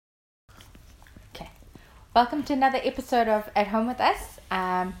Welcome to another episode of At Home With Us.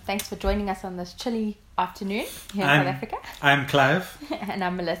 Thanks for joining us on this chilly afternoon here in South Africa. I'm Clive. And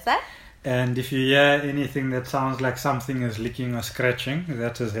I'm Melissa. And if you hear anything that sounds like something is licking or scratching,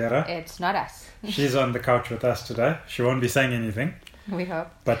 that is Hera. It's not us. She's on the couch with us today. She won't be saying anything. We hope.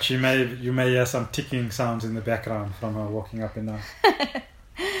 But you may hear some ticking sounds in the background from her walking up and down.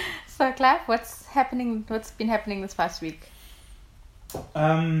 So Clive, what's been happening this past week?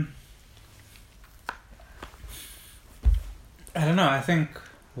 I don't know. I think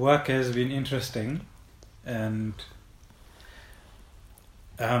work has been interesting, and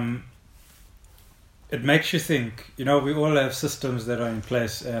it makes you think. You know, we all have systems that are in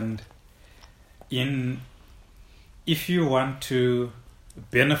place, and if you want to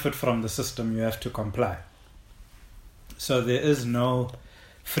benefit from the system, you have to comply. So there is no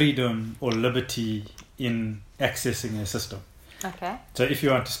freedom or liberty in accessing a system. Okay. So if you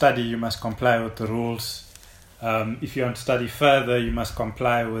want to study, you must comply with the rules. If you want to study further, you must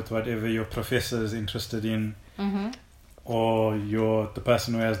comply with whatever your professor is interested in, or the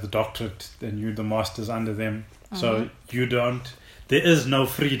person who has the doctorate and you the master's under them. So there is no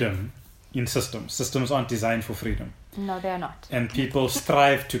freedom in systems. Systems aren't designed for freedom. No, they're not. And people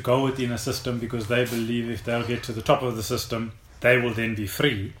strive to go within a system because they believe if they'll get to the top of the system, they will then be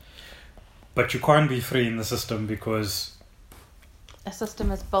free. But you can't be free in the system because a system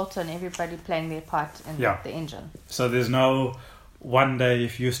is built on everybody playing their part in the engine. So there's no one day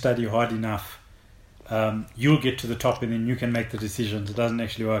if you study hard enough, you'll get to the top and then you can make the decisions. It doesn't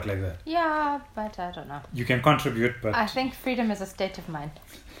actually work like that. Yeah, but I don't know. You can contribute, but I think freedom is a state of mind.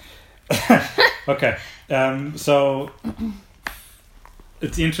 Okay. So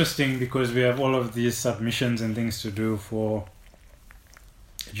it's interesting because we have all of these submissions and things to do for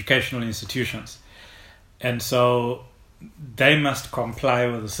educational institutions. And so they must comply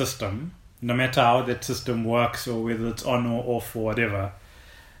with the system, no matter how that system works or whether it's on or off or whatever.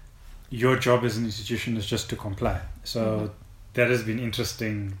 Your job as an institution is just to comply. So that has been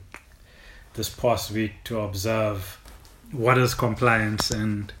interesting this past week to observe what is compliance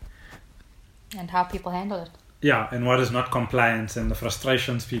and how people handle it. Yeah, and what is not compliance and the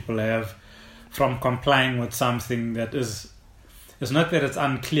frustrations people have from complying with something that is... It's not that it's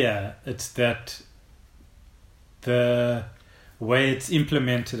unclear, it's that the way it's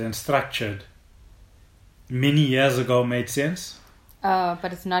implemented and structured many years ago made sense.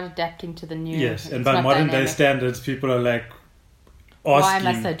 But it's not adapting to the new... Yes, and by modern day standards, people are like asking...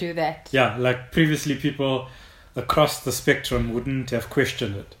 Why must I do that? Yeah, like previously people across the spectrum wouldn't have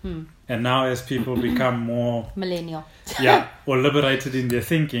questioned it. And now as people become more... millennial. or liberated in their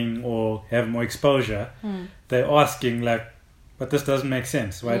thinking or have more exposure, they're asking like, but this doesn't make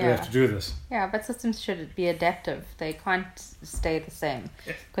sense. Why do we have to do this? Yeah, but systems should be adaptive. They can't stay the same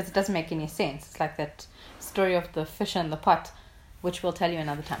because it doesn't make any sense. It's like that story of the fish in the pot, which we'll tell you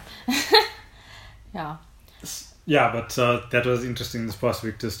another time. Yeah, but that was interesting this past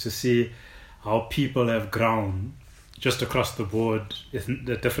week just to see how people have grown just across the board,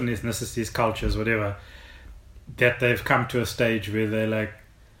 the different ethnicities, cultures, whatever, that they've come to a stage where they're like,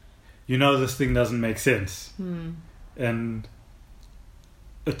 this thing doesn't make sense. And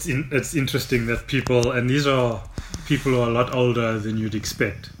it's interesting that people, and these are people who are a lot older than you'd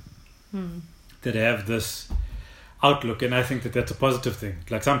expect, that have this outlook, and I think that that's a positive thing.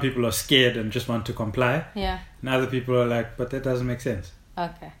 Like some people are scared and just want to comply, and other people are like, but that doesn't make sense.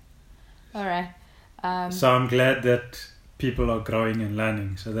 Okay, all right. So I'm glad that people are growing and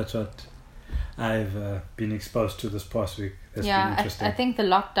learning. So that's what I've been exposed to this past week. That's been interesting. I think the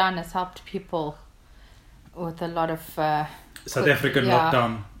lockdown has helped people with a lot of South African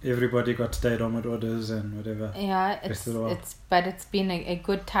lockdown. Everybody got stay-at-home orders and whatever. Yeah, it's been a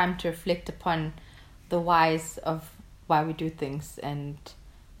good time to reflect upon the whys of why we do things and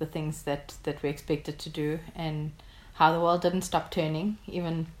the things that we expected to do and how the world didn't stop turning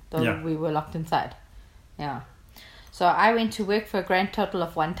even though we were locked inside. Yeah. So I went to work for a grand total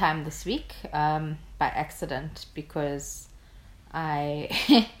of one time this week by accident because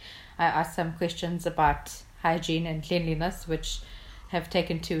I asked some questions about hygiene and cleanliness, which have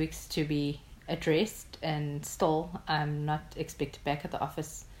taken 2 weeks to be addressed, and still I'm not expected back at the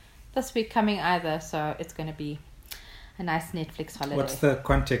office this week coming either, so it's going to be a nice Netflix holiday. What's the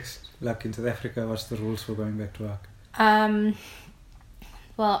context like in South Africa? What's the rules for going back to work?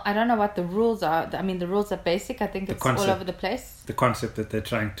 Well, I don't know what the rules are. I mean, the rules are basic. I think it's all over the place. The concept that they're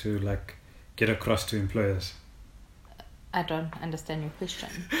trying to like get across to employers. I don't understand your question.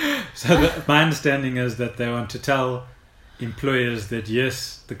 So my understanding is that they want to tell employers that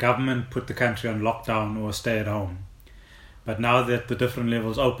yes, the government put the country on lockdown or stay at home, but now that the different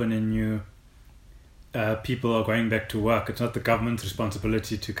levels open and people are going back to work. It's not the government's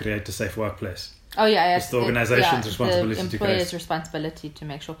responsibility to create a safe workplace. Oh yeah, it's the organization's responsibility the to create. employer's responsibility to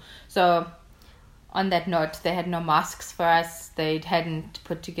make sure. So, on that note, they had no masks for us. They hadn't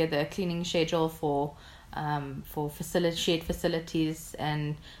put together a cleaning schedule for shared facilities,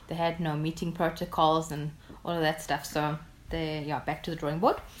 and they had no meeting protocols and all of that stuff. So they back to the drawing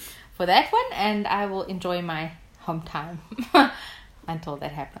board for that one, and I will enjoy my home time until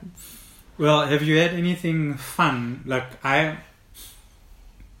that happens. Well, have you had anything fun? Like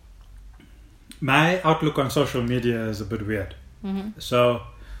my outlook on social media is a bit weird. Mm-hmm. So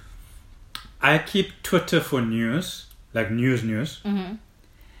I keep Twitter for news, like news, mm-hmm.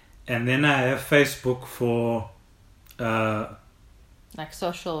 and then I have Facebook for like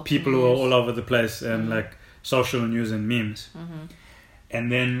social people news. who are all over the place and mm-hmm. like social news and memes. Mm-hmm.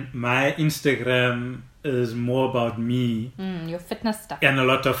 And then my Instagram is more about me. Your fitness stuff. And a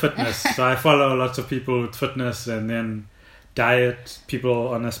lot of fitness. So I follow lots of people with fitness and then diet, people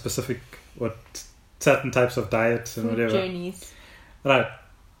on a specific, certain types of diets and food whatever. Journeys. Right.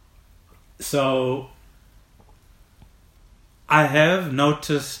 So I have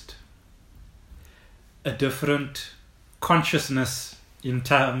noticed a different consciousness in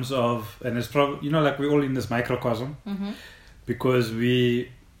terms of, and it's probably, like we're all in this microcosm. Mm-hmm. Because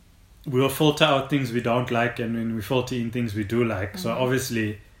we'll filter out things we don't like, and when we filter in things we do like. Mm-hmm. So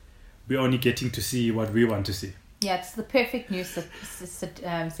obviously, we're only getting to see what we want to see. Yeah, it's the perfect news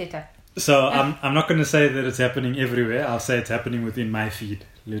setup. So I'm not going to say that it's happening everywhere. I'll say it's happening within my feed.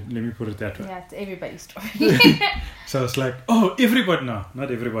 Let me put it that way. Yeah, it's everybody's story. So it's like, everybody. No,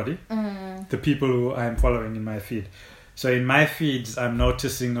 not everybody. Mm. The people who I'm following in my feed. So in my feeds, I'm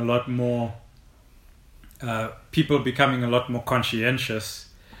noticing a lot more people becoming a lot more conscientious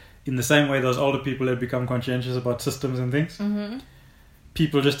in the same way those older people have become conscientious about systems and things. Mm-hmm.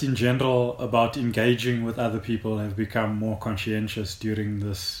 People just in general about engaging with other people have become more conscientious during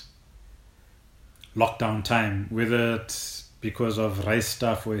this lockdown time, whether it's because of race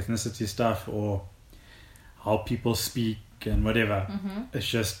stuff or ethnicity stuff or how people speak and whatever. Mm-hmm. It's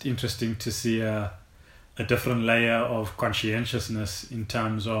just interesting to see a different layer of conscientiousness in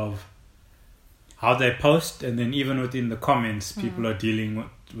terms of how they post, and then even within the comments, people are dealing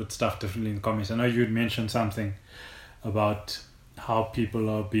with stuff differently in the comments. I know you'd mentioned something about how people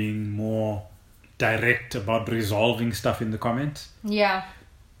are being more direct about resolving stuff in the comments. Yeah.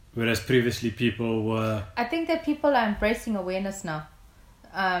 Whereas previously people were... I think that people are embracing awareness now.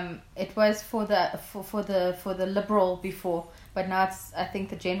 It was for the liberal before, but now it's, I think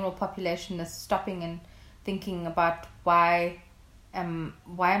the general population is stopping and thinking about why am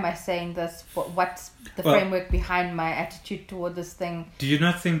I saying this? What's the framework behind my attitude toward this thing? Do you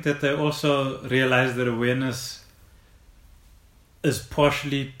not think that they also realize that awareness is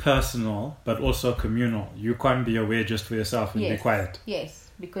partially personal but also communal? You can't be aware just for yourself and be quiet. Yes,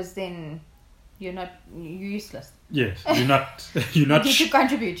 because then you're useless. Yes, you're not. You need to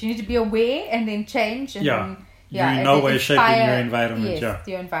contribute. You need to be aware and then change. And then, you're in no way shaping your environment. Yes,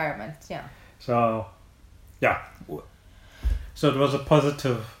 your environment. Yeah. So, yeah. So it was a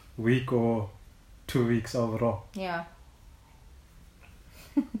positive week or 2 weeks overall. Yeah.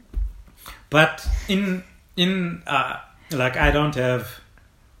 But in like I don't have,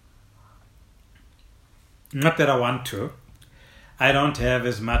 not that I want to, I don't have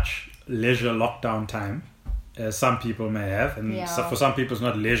as much leisure lockdown time as some people may have, and so for some people it's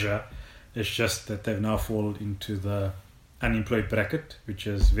not leisure, it's just that they've now fallen into the unemployed bracket, which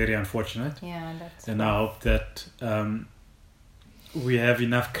is very unfortunate. Yeah, that's. And I hope that we have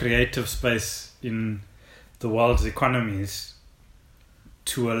enough creative space in the world's economies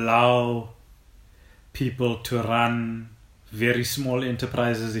to allow people to run very small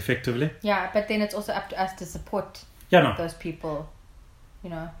enterprises effectively. Yeah, but then it's also up to us to support those people,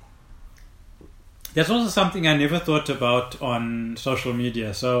 That's also something I never thought about on social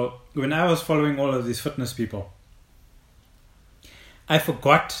media. So when I was following all of these fitness people, I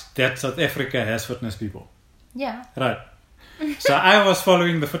forgot that South Africa has fitness people. Yeah. Right. So I was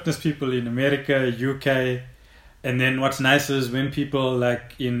following the fitness people in America, UK, and then what's nice is when people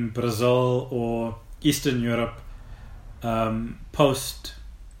like in Brazil or Eastern Europe post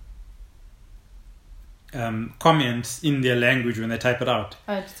comments in their language when they type it out.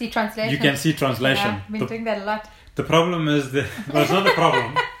 Oh, see translation. You can see translation. Yeah, I've been doing that a lot. The problem is that, well, it's not the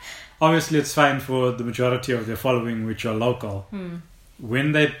problem. Obviously, it's fine for the majority of their following, which are local.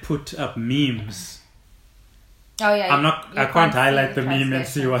 When they put up memes, I can't highlight the meme and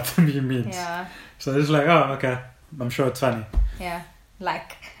see what the meme means. Yeah. So it's like, oh, okay, I'm sure it's funny. Yeah,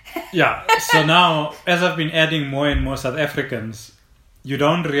 like. Yeah. So now, as I've been adding more and more South Africans, you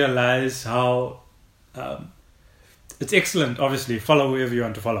don't realize how it's excellent, obviously, follow whoever you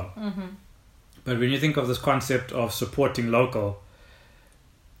want to follow. Mm-hmm. But when you think of this concept of supporting local,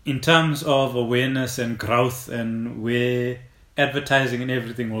 in terms of awareness and growth and where advertising and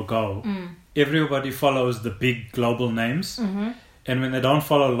everything will go, everybody follows the big global names. Mm-hmm. And when they don't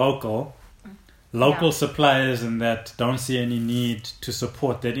follow local suppliers and that don't see any need to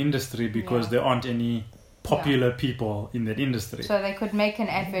support that industry because there aren't any popular people in that industry. So they could make an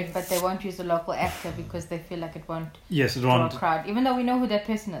advert, but they won't use a local actor because they feel like it won't it draw won't. a crowd, even though we know who that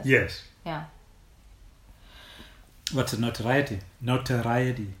person is. Yes. Yeah. What's a notoriety?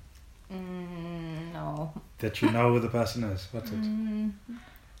 Notoriety. No. That you know who the person is. What's it?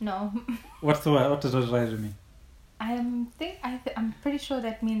 No. What's the word? What does notoriety mean? I'm pretty sure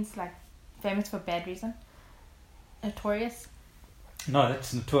that means like famous for bad reason. Notorious. No,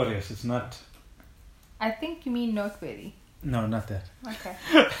 that's notorious. It's not. I think you mean noteworthy. No, not that. Okay.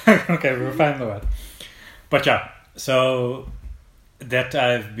 Okay, we'll find the word. But yeah, so that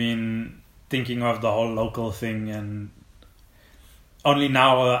I've been thinking of the whole local thing, and only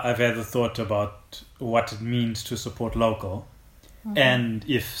now I've had the thought about what it means to support local, and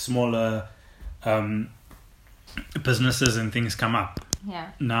if smaller businesses and things come up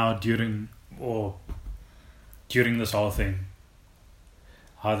now during this whole thing,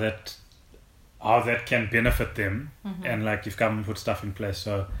 how that can benefit them, and like if government put stuff in place.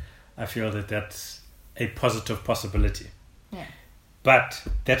 So I feel that that's a positive possibility. Yeah. But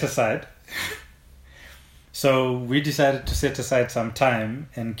that aside, so we decided to set aside some time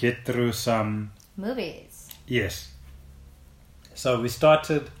and get through some movies. Yes. So we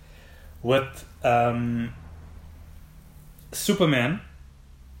started with Superman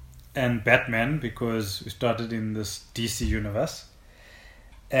and Batman because we started in this DC universe.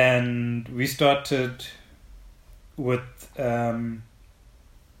 And we started with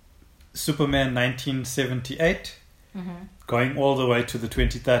Superman 1978, going all the way to the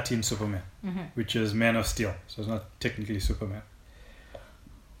 2013 Superman, which is Man of Steel. So it's not technically Superman.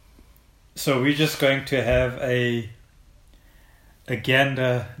 So we're just going to have a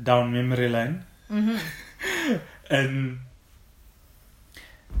gander down memory lane and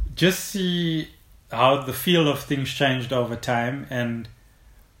just see how the feel of things changed over time and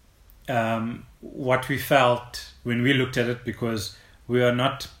what we felt when we looked at it, because we are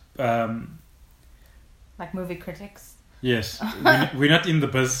not like movie critics. Yes, we're not in the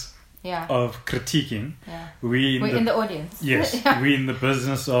biz of critiquing. Yeah. We're in the audience. Yes, we're in the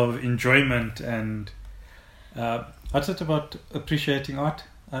business of enjoyment and what's it about appreciating art?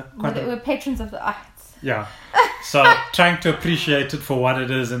 We're patrons of the arts. Yeah. So trying to appreciate it for what it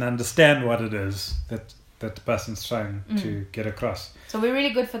is and understand what it is that the person's trying to get across. So we're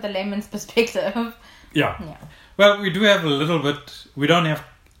really good for the layman's perspective. Yeah. Well, we do have a little bit. We don't have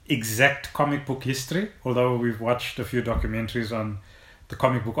exact comic book history, although we've watched a few documentaries on the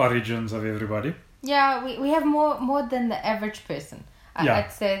comic book origins of everybody. Yeah, we have more than the average person.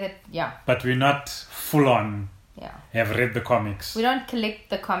 I'd say that, But we're not full on. Yeah. Have read the comics. We don't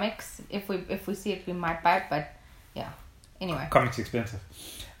collect the comics. If we see it, we might buy it. But anyway. Comics expensive.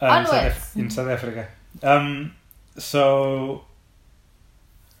 Onwards. In South Africa. So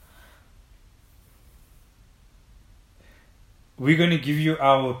we're going to give you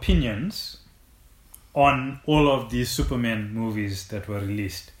our opinions on all of these Superman movies that were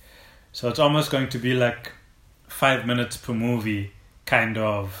released. So it's almost going to be like 5 minutes per movie kind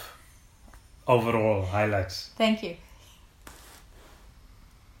of overall highlights. Thank you.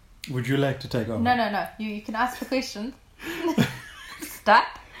 Would you like to take over? No. You can ask the question. Start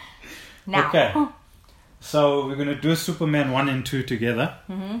now. Okay. So we're going to do Superman 1 and 2 together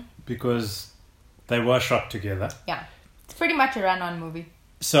because they were shot together. Yeah. It's pretty much a run-on movie.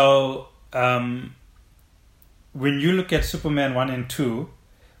 So when you look at Superman 1 and 2,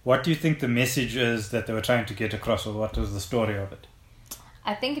 what do you think the message is that they were trying to get across, or what was the story of it?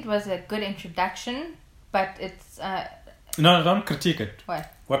 I think it was a good introduction, but it's... No, don't critique it.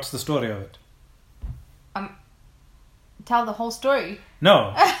 What? What's the story of it? Tell the whole story.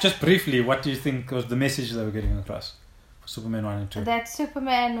 No, just briefly, what do you think was the message they were getting across for Superman 1 and 2? That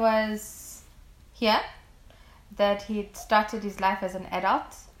Superman was here, that he'd started his life as an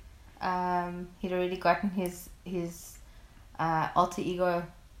adult. He'd already gotten his alter ego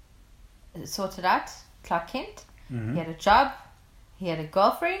sorted out, Clark Kent. He had a job. He had a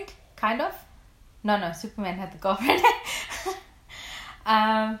girlfriend, kind of. No, Superman had the girlfriend.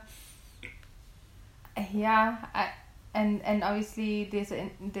 And obviously we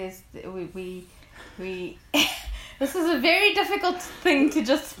this is a very difficult thing to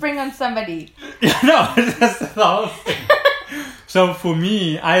just spring on somebody. No, that's the whole thing. So for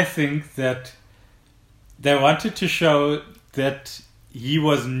me, I think that they wanted to show that he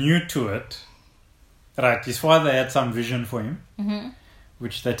was new to it. Right, his father had some vision for him,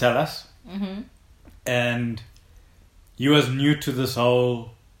 which they tell us. And he was new to this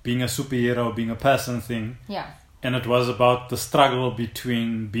whole being a superhero, being a person thing. Yeah. And it was about the struggle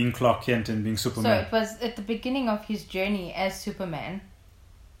between being Clark Kent and being Superman. So it was at the beginning of his journey as Superman,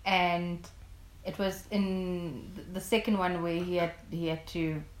 and it was in the second one where he had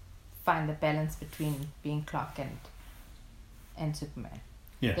to find the balance between being Clark Kent and Superman.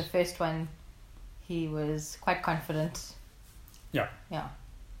 Yes. The first one, he was quite confident. Yeah. Yeah.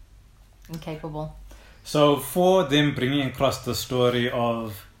 Incapable. So for them bringing across the story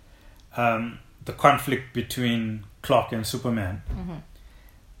of the conflict between Clark and Superman,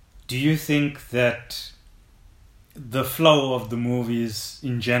 do you think that the flow of the movies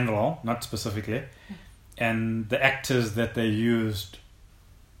in general, not specifically, and the actors that they used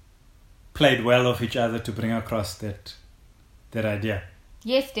played well off each other to bring across that idea?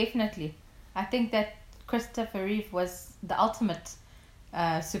 Yes, definitely. I think that Christopher Reeve was the ultimate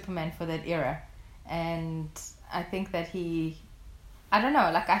Superman for that era. And I think that I don't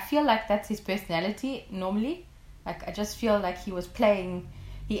know, like I feel like that's his personality normally. Like I just feel like he was playing,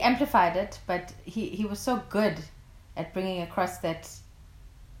 he amplified it, but he was so good at bringing across that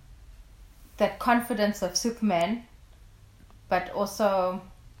confidence of Superman, but also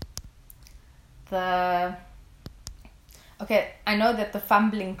okay, I know that the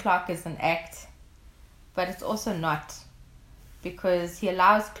fumbling Clark is an act, but it's also not, because he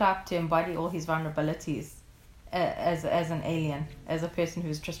allows Clark to embody all his vulnerabilities as an alien, as a person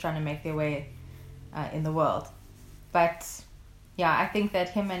who's just trying to make their way in the world. But yeah, I think that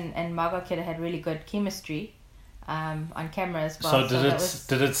him and Margot Kidder had really good chemistry on camera as well. So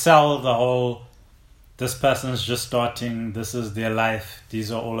did it sell the whole, this person's just starting, this is their life,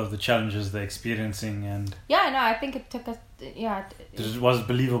 these are all of the challenges they're experiencing, and yeah, no, I think it took us, yeah, it was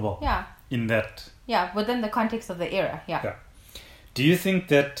believable. Yeah. In that. Yeah, within the context of the era. Yeah. Do you think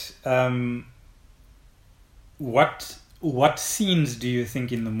that what scenes do you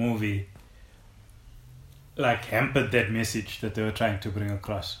think in the movie like hampered that message that they were trying to bring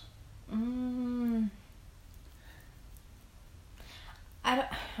across? I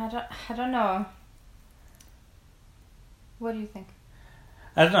don't know. What do you think?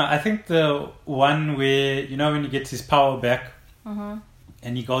 I don't know. I think the one where, you know, when he gets his power back and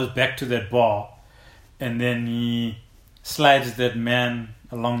he goes back to that bar and then he slides that man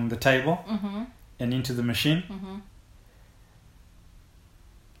along the table and into the machine.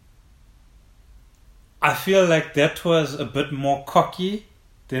 I feel like that was a bit more cocky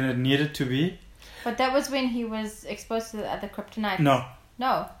than it needed to be. But that was when he was exposed to the other kryptonites. No.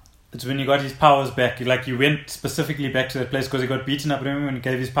 It's when he got his powers back. Like, he went specifically back to that place because he got beaten up, remember, when he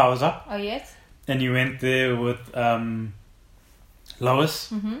gave his powers up? Oh, yes. And he went there with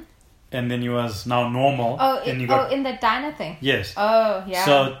Lois. And then he was now normal. In the diner thing? Yes. Oh, yeah.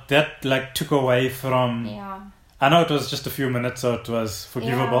 So that, like, took away from... Yeah. I know it was just a few minutes, so it was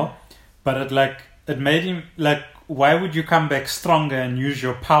forgivable. Yeah. But it made him, like, why would you come back stronger and use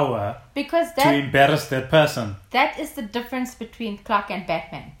your power to embarrass that person? That is the difference between Clark and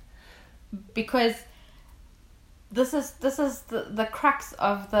Batman. Because this is the crux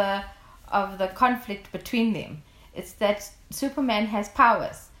of the conflict between them. It's that Superman has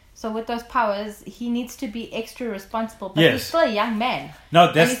powers. So with those powers, he needs to be extra responsible. But he's still a young man. No,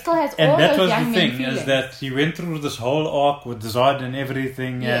 and he still has all those young men feelings. And that was the thing, is that he went through this whole arc with Zod and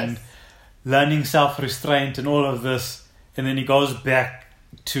everything, and learning self-restraint and all of this, and then he goes back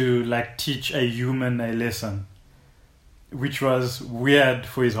to, like, teach a human a lesson, which was weird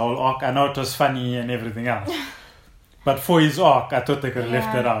for his whole arc. I know it was funny and everything else, but for his arc, I thought they could have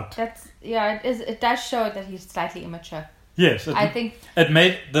left that out. It does show that he's slightly immature. Yes, I think it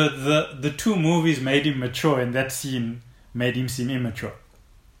made the two movies made him mature, and that scene made him seem immature.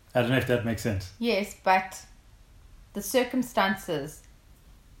 I don't know if that makes sense. Yes, but the circumstances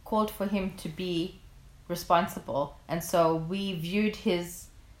called for him to be responsible, and so we viewed his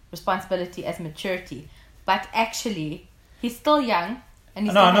responsibility as maturity. But actually, he's still young, and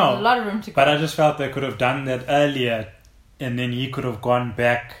he still has a lot of room to grow. But I just felt they could have done that earlier, and then he could have gone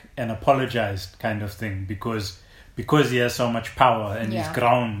back and apologized, kind of thing, because he has so much power and he's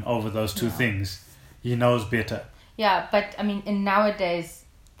grown over those two things. He knows better. Yeah, but I mean, in nowadays,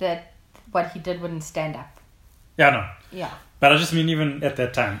 that what he did wouldn't stand up. Yeah, no. Yeah. But I just mean, even at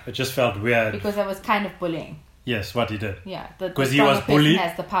that time, it just felt weird. Because that was kind of bullying. Yes, what he did. Yeah, because he was bullied.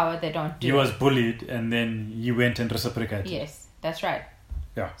 Has the power, they don't do. He was bullied, and then he went and reciprocated. Yes, that's right.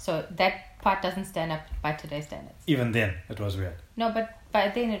 Yeah. So that part doesn't stand up by today's standards. Even then, it was weird. No, but by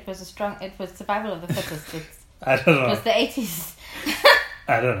then it was survival of the fittest. I don't know. It was the 80s.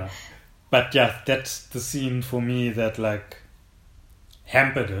 I don't know. But yeah, that's the scene for me that like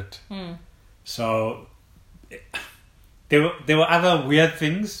hampered it. So there were other weird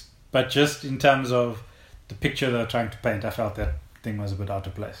things, but just in terms of the picture they're trying to paint, I felt that thing was a bit out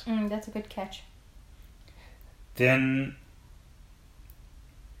of place. That's a good catch. Then,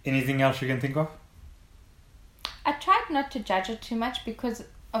 anything else you can think of? I tried not to judge it too much because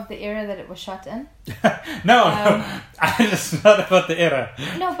of the era that it was shot in. No, it's not about the era.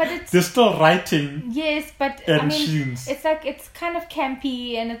 No, but it's... They're still writing. Yes, but and I mean, scenes. it's like, it's kind of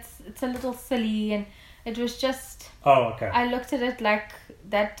campy and it's a little silly, and it was just... Oh, okay. I looked at it like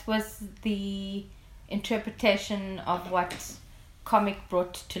that was the interpretation of what comic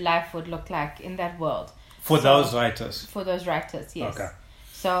brought to life would look like in that world. For those writers? For those writers, yes. Okay.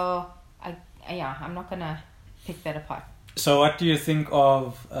 So, I'm not going to pick that apart. So what do you think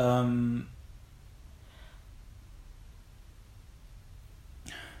of...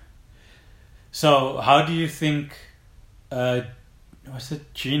 So how do you think... was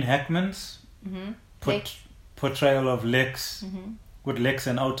it Gene Hackman's portrayal of Lex with Lex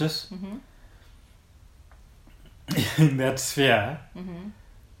and Otis in that sphere?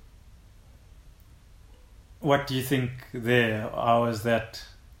 What do you think there? How does that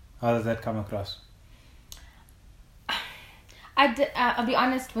come across? I'll be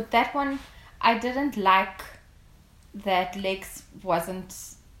honest with that one. I didn't like that Lex wasn't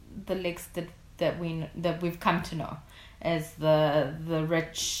the Lex that we've come to know as the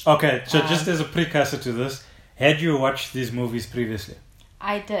rich. Okay, so just as a precursor to this, had you watched these movies previously?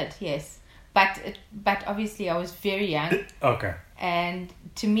 I did, yes, but obviously I was very young. Okay. And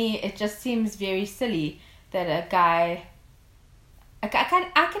to me, it just seems very silly that a guy. I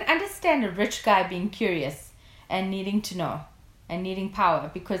can understand a rich guy being curious and needing to know and needing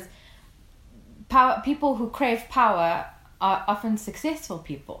power, because people who crave power are often successful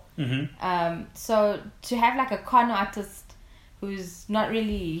people. So to have like a con artist who's not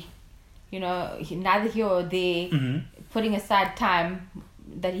really, neither here or there, putting aside time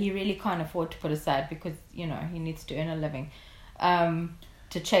that he really can't afford to put aside because, he needs to earn a living,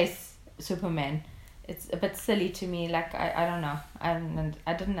 to chase Superman. It's a bit silly to me. Like, I don't know.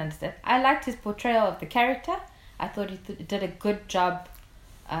 I didn't understand. I liked his portrayal of the character. I thought he did a good job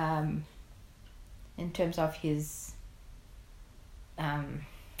in terms of his...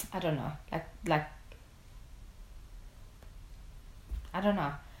 I don't know. Like I don't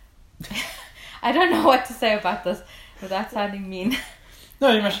know. I don't know what to say about this without sounding mean.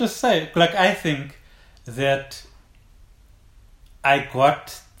 No, you must just say. Like, I think that I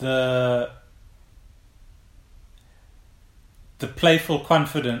got the playful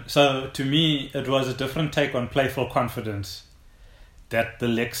confidence. So to me, it was a different take on playful confidence that the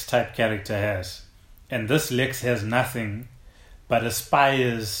Lex type character has. And this Lex has nothing but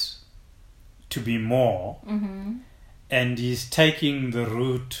aspires to be more. And he's taking the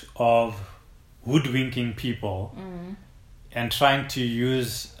route of hoodwinking people and trying to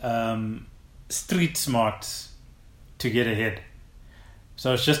use street smarts to get ahead.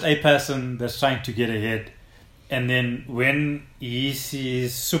 So it's just a person that's trying to get ahead. And then when he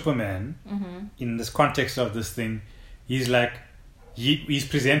sees Superman in this context of this thing, he's like, he's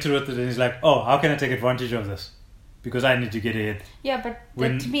presented with it and he's like, oh, how can I take advantage of this? Because I need to get ahead. Yeah,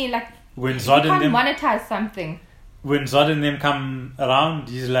 but to me, like, when you Zod can't and them, monetize something. When Zod and them come around,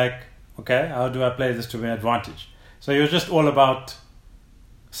 he's like, okay, how do I play this to my advantage? So he was just all about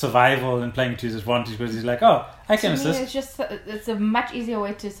survival and playing to his advantage, because he's like, oh, I can assist. It's a much easier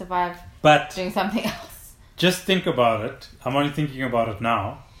way to survive doing something else. Just think about it. I'm only thinking about it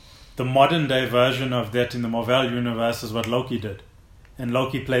now. The modern day version of that in the Marvel universe is what Loki did. And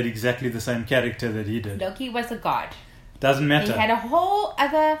Loki played exactly the same character that he did. Loki was a god. Doesn't matter. He had a whole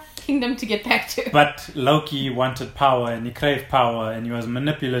other kingdom to get back to. But Loki wanted power and he craved power and he was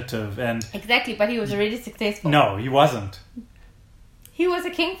manipulative and... Exactly, but he was already successful. No, he wasn't. He was a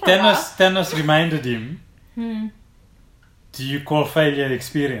king for a while. Thanos reminded him, do you call failure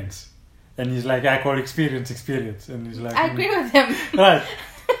experience? And he's like, I call experience. And he's like... I agree with him. Right.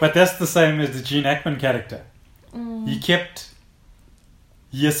 But that's the same as the Gene Hackman character.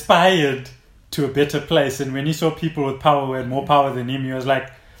 He aspired to a better place, and when he saw people with power who had more power than him, he was like,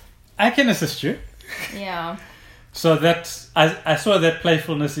 I can assist you. Yeah. So I saw that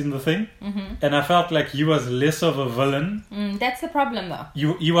playfulness in the thing, and I felt like he was less of a villain. That's the problem, though.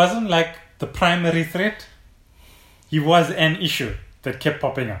 He wasn't like the primary threat. He was an issue that kept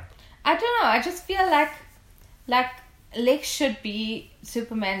popping up. I don't know. I just feel like Lex should be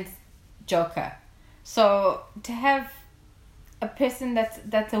Superman's Joker. So to have a person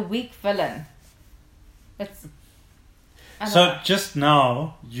that's a weak villain, that's. I don't So know. just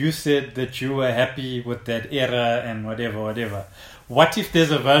now, you said that you were happy with that era and whatever. What if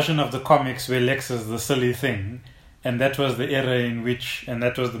there's a version of the comics where Lex is the silly thing, and that was the era in which, and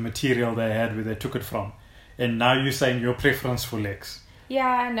that was the material they had where they took it from, and now you're saying your preference for Lex?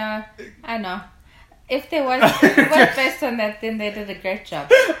 Yeah, I know. If there was, if it was based on that, then they did a great job.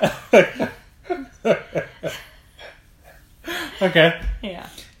 Okay, Yeah.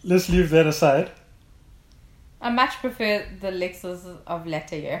 let's leave that aside. I much prefer the Lexus of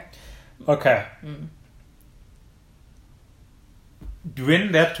latter year. Okay. Mm.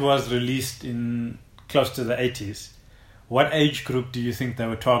 When that was released in close to the 80s, what age group do you think they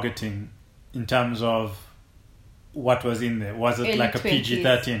were targeting in terms of what was in there? Was it Early like a 20s.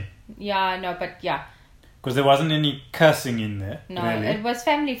 PG-13? Yeah, no, but yeah. Because there wasn't any cursing in there. No, really. it was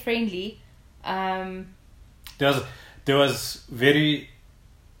family friendly. There was very,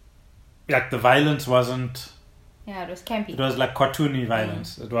 like, the violence wasn't, Yeah, it was campy. it was like cartoony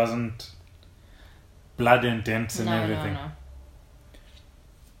violence. It wasn't blood and dents and everything. No.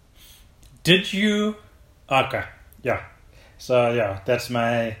 Did you? Okay, yeah. So yeah, that's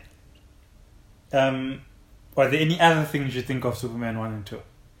my. Are there any other things you think of Superman 1 and 2?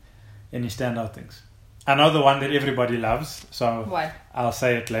 Any standout things? I know the one that everybody loves, so What? I'll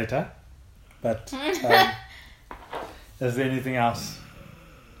say it later. But is there anything else?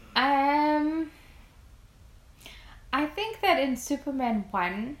 I think that in Superman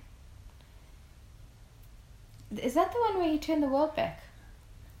 1, is that the one where he turned the world back?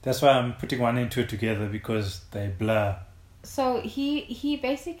 That's why I'm putting 1 and 2 together, because they blur. So he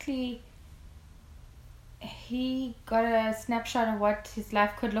basically he got a snapshot of what his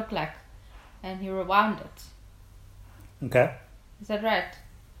life could look like, and he rewound it. Okay. Is that right?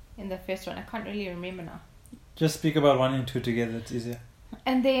 In the first one, I can't really remember now. Just speak about 1 and 2 together, it's easier.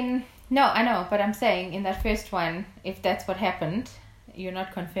 And then no, I know, but I'm saying in that first one, if that's what happened, you're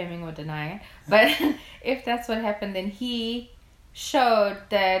not confirming or denying it, but if that's what happened, then he showed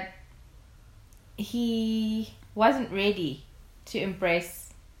that he wasn't ready to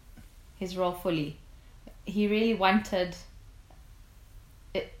embrace his role fully. He really wanted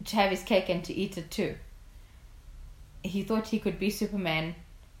to have his cake and to eat it too. He thought he could be Superman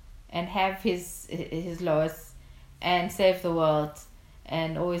and have his Lois and save the world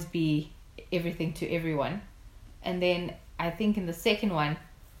and always be everything to everyone. And then I think in the second one,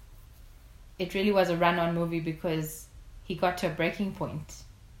 it really was a run-on movie because he got to a breaking point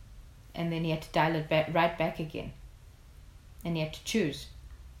and then he had to dial it back, right back again. And he had to choose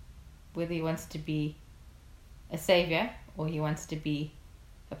whether he wants to be a savior or he wants to be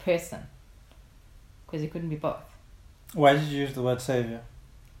a person, because he couldn't be both. Why did you use the word savior?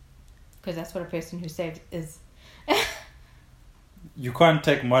 Because that's what a person who saved is. You can't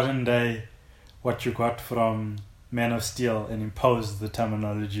take modern day what you got from Man of Steel and impose the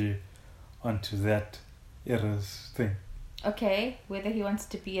terminology onto that era's thing. Okay, whether he wants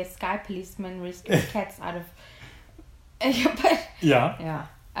to be a sky policeman rescuing cats out of... but, Yeah.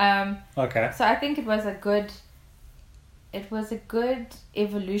 yeah. Okay. So I think it was a good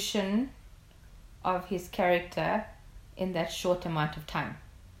evolution of his character in that short amount of time.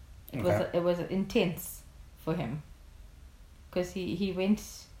 It was intense for him because he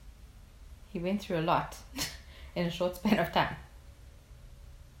went through a lot in a short span of time.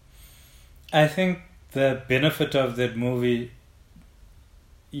 I think the benefit of that movie,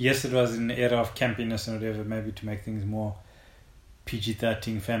 yes, it was in the era of campiness and whatever, maybe to make things more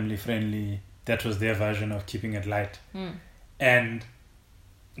PG-13, family friendly. That was their version of keeping it light. And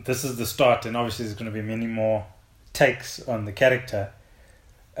this is the start, and obviously there's going to be many more takes on the character.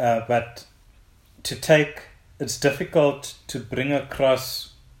 But it's difficult to bring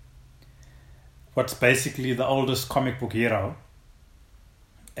across what's basically the oldest comic book hero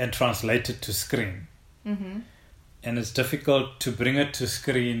and translate it to screen. Mm-hmm. And it's difficult to bring it to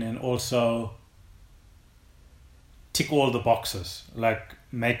screen and also tick all the boxes, like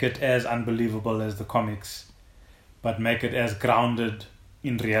make it as unbelievable as the comics, but make it as grounded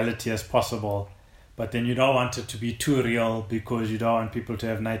in reality as possible. But then you don't want it to be too real because you don't want people to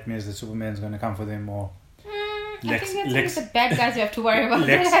have nightmares that Superman's going to come for them, or I think that's only the bad guys you have to worry about.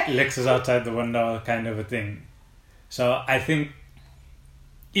 Lex is outside the window kind of a thing. So I think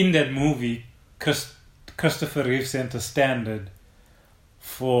in that movie, Christopher Reeve set a standard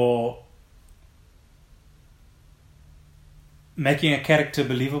for making a character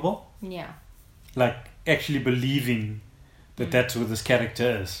believable. Yeah. Like actually believing that that's who this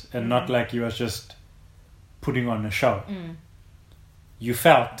character is, and not like he was just putting on a show. you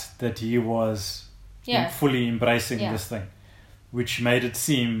felt that he was fully embracing this thing, which made it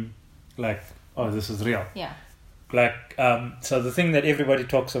seem like, oh, this is real. Yeah. Like, so the thing that everybody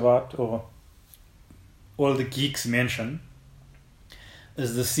talks about, or all the geeks mention,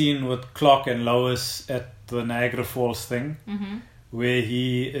 is the scene with Clark and Lois at the Niagara Falls thing, where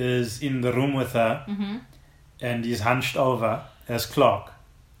he is in the room with her, and he's hunched over as Clark,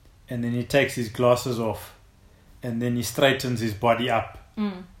 and then he takes his glasses off, and then he straightens his body up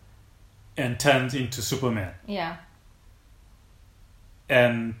and turns into Superman. Yeah.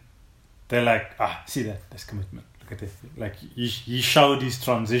 And they're like, see that? That's commitment. Look at it. Like, he showed his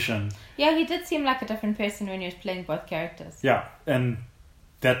transition. Yeah, he did seem like a different person when he was playing both characters. Yeah, and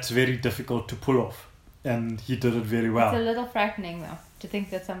that's very difficult to pull off. And he did it very well. It's a little frightening, though, to think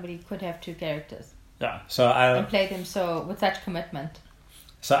that somebody could have two characters. Yeah, so and play them with such commitment.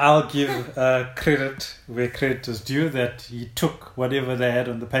 So I'll give credit where credit is due, that he took whatever they had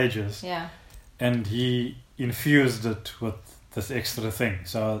on the pages, and he infused it with this extra thing.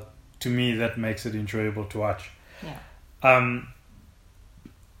 So to me, that makes it enjoyable to watch. Yeah.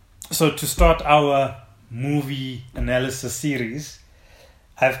 So to start our movie analysis series,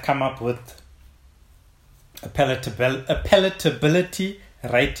 I've come up with a palatability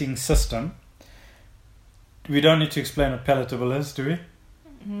rating system. We don't need to explain what palatable is, do we?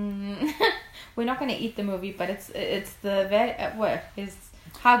 We're not going to eat the movie, but it's the is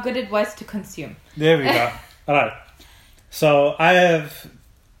how good it was to consume. There we go. All right. So I have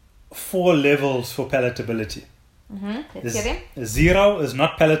 4 levels for palatability. Let's get him. 0 is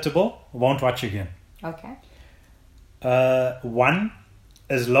not palatable, won't watch again. Okay. 1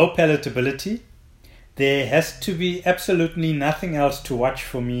 is low palatability. There has to be absolutely nothing else to watch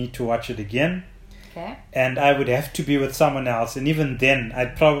for me to watch it again. Okay. And I would have to be with someone else, and even then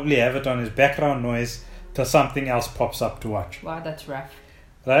I'd probably have it on as background noise till something else pops up to watch. Wow, that's rough.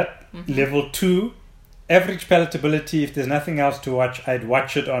 Right? Level 2, average palatability. If there's nothing else to watch, I'd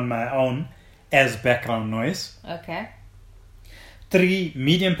watch it on my own as background noise. Okay. 3,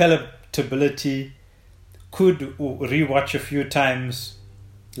 medium palatability. Could rewatch a few times,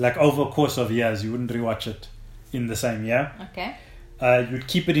 like over a course of years. You wouldn't rewatch it in the same year. Okay. You'd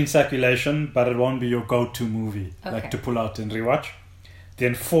keep it in circulation, but it won't be your go-to movie, like to pull out and rewatch.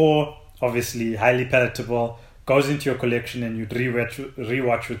 Then 4, obviously highly palatable, goes into your collection, and you'd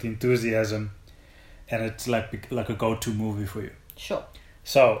rewatch with enthusiasm, and it's like a go-to movie for you. Sure.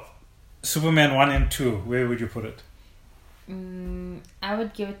 So, Superman 1 and 2, where would you put it? I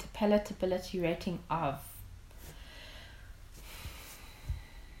would give it a palatability rating of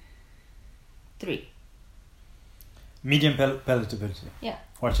 3. Medium palatability. Yeah.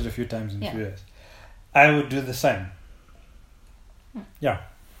 Watch it a few times in a few years. I would do the same. Yeah.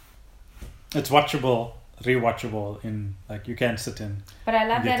 It's watchable, rewatchable, you can sit in. But I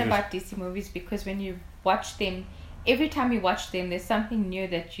love that about DC movies, because when you watch them, every time you watch them, there's something new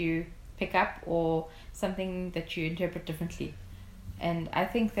that you pick up, or something that you interpret differently. And I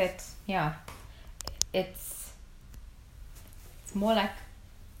think that, it's more like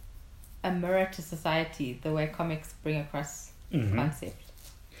a mirror to society, the way comics bring across concept.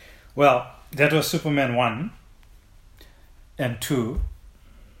 Well, that was Superman 1 and 2.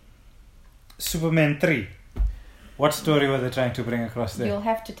 Superman 3. What story were they trying to bring across there? You'll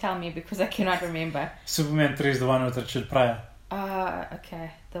have to tell me, because I cannot remember. Superman 3 is the one with Richard Pryor.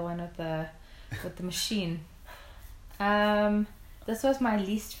 Okay. The one with the machine. This was my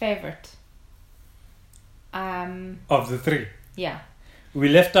least favorite. Of the 3? Yeah. We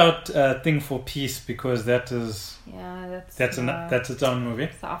left out Thing for Peace, because that is... Yeah, that's its own movie.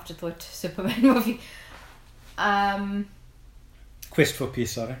 It's the afterthought Superman movie. Quest for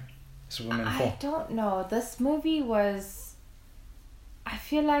Peace, sorry. Superman 4. I don't know. This movie was... I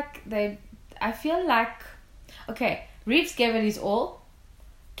feel like... Okay, Reeves gave it his all.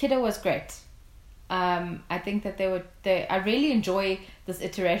 Kiddo was great. I think that I really enjoy this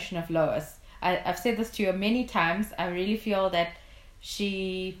iteration of Lois. I've said this to you many times. I really feel that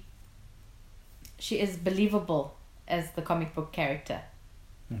she is believable as the comic book character.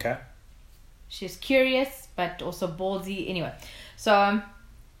 Okay. She's curious, but also ballsy. Anyway, so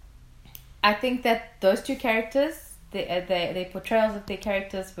I think that those two characters, the portrayals of their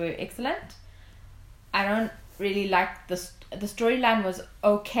characters were excellent. I don't really like the storyline was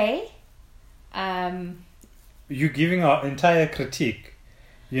okay. You're giving our entire critique.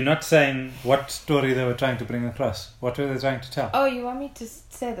 You're not saying what story they were trying to bring across. What were they trying to tell? Oh, you want me to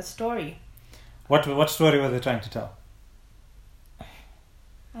say the story? What story were they trying to tell?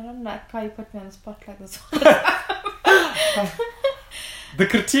 I don't like how you put me on the spot like this. The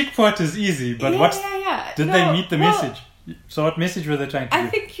critique part is easy, but did they meet the message? So what message were they trying to I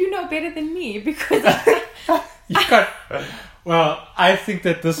give? think you know better than me because You can't. Well, I think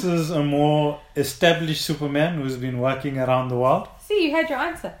that this is a more established Superman who's been working around the world. see, you had your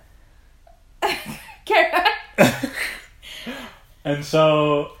answer. Carry on. And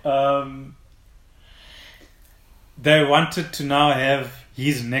so they wanted to now have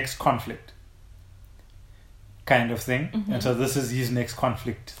his next conflict kind of thing. Mm-hmm. And so this is his next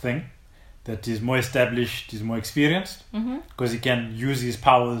conflict thing. That he's more established, he's more experienced. Mm-hmm. Because he can use his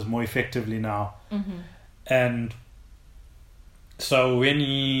powers more effectively now. Mm-hmm. And so when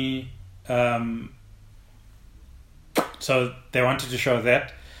he... so they wanted to show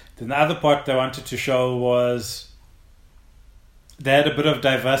that. Then the other part they wanted to show was they had a bit of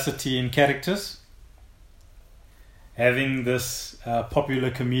diversity in characters. Having this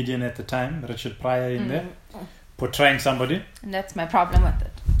popular comedian at the time, Richard Pryor, in there, portraying somebody. And that's my problem with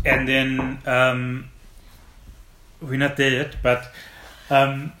it. And then, we're not there yet, but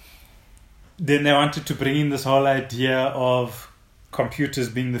then they wanted to bring in this whole idea of computers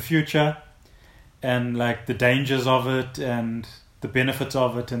being the future and like the dangers of it and the benefits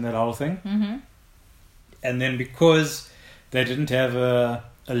of it and that whole thing. Mm-hmm. And then because they didn't have a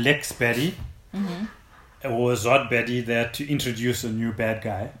Lex baddie Mm-hmm. or a Zod baddie, they had to introduce a new bad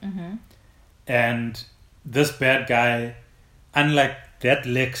guy. Mm-hmm. And this bad guy, unlike that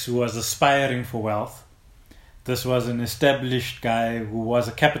Lex who was aspiring for wealth, this was an established guy who was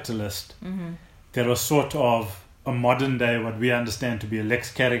a capitalist. Mm-hmm. That was sort of a modern day, what we understand to be a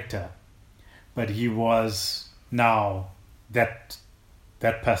Lex character. But he was now that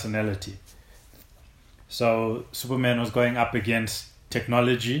personality. So Superman was going up against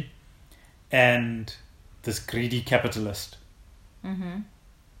technology and this greedy capitalist. Mm-hmm.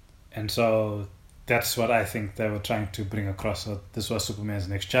 And so that's what I think they were trying to bring across. So this was Superman's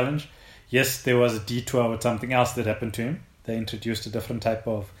next challenge. Yes, there was a detour with something else that happened to him. They introduced a different type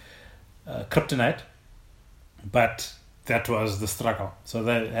of kryptonite, but that was the struggle. So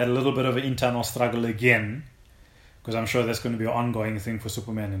they had a little bit of an internal struggle again, because I'm sure that's going to be an ongoing thing for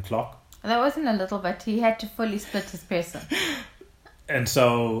Superman and Clark. That wasn't a little bit. He had to fully split his person. And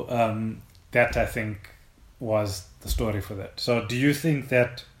so that, I think, was the story for that. So do you think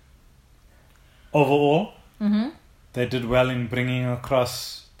that overall Mm-hmm. they did well in bringing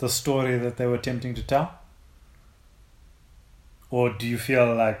across the story that they were attempting to tell? Or do you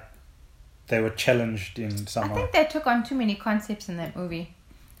feel like they were challenged in some I way? think they took on too many concepts in that movie.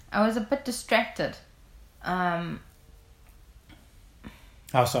 I was a bit distracted. How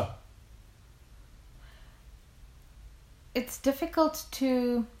so? It's difficult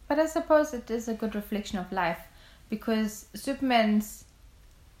to, but I suppose it is a good reflection of life, because Superman's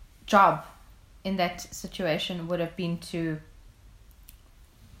job in that situation would have been to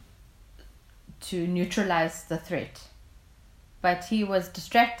neutralize the threat, but he was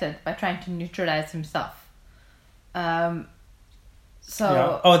distracted by trying to neutralize himself. So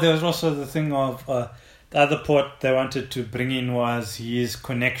Yeah. Oh, there was also the thing of the other part they wanted to bring in was his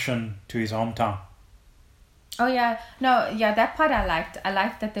connection to his hometown. Oh yeah, no, yeah, that part I liked. I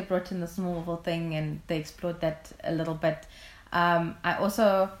liked that they brought in the Smallville thing and they explored that a little bit. I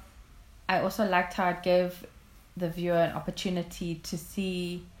also liked how it gave the viewer an opportunity to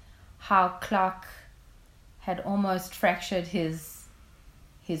see how Clark had almost fractured his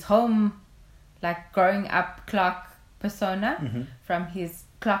home, like growing up Clark persona Mm-hmm. from his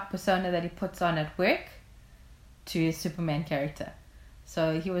Clark persona that he puts on at work to his Superman character.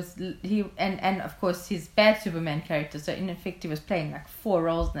 So and of course his bad Superman character. So in effect he was playing like 4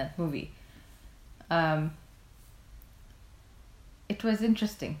 roles in that movie. It was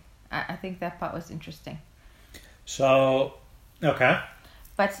interesting. I think that part was interesting. So, okay.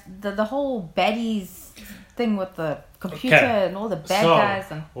 But the whole baddies thing with the computer Okay. and all the bad So, guys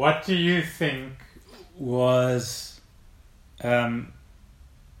and what do you think was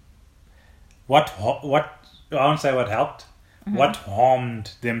what I won't say what helped. Mm-hmm. What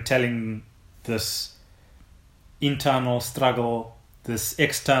harmed them telling this internal struggle, this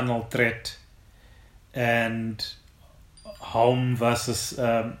external threat, and home versus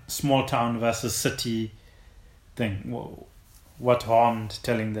small town versus city thing? What harmed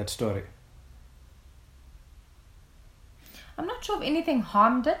telling that story? I'm not sure if anything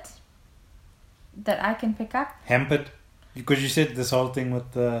harmed it that I can pick up. Hampered? Because you said this whole thing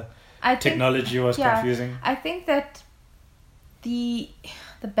with the I think, technology was yeah, confusing. I think that the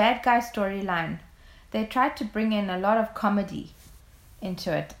bad guy storyline, they tried to bring in a lot of comedy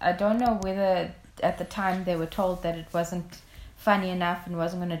into it. I don't know whether at the time they were told that it wasn't funny enough and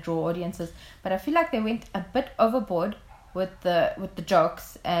wasn't going to draw audiences, but I feel like they went a bit overboard with the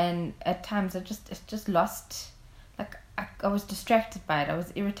jokes, and at times it just lost. Like I was distracted by it. I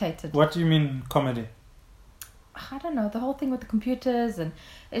was irritated. What do you mean comedy? I don't know, the whole thing with the computers, and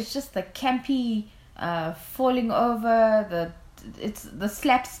it's just the campy falling over, it's the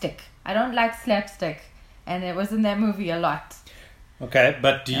slapstick. I don't like slapstick, and it was in that movie a lot. Okay,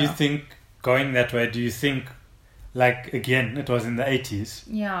 but do you think, going that way, do you think, like, again, it was in the 80s?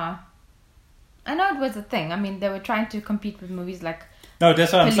 Yeah. I know it was a thing. I mean, they were trying to compete with movies like No,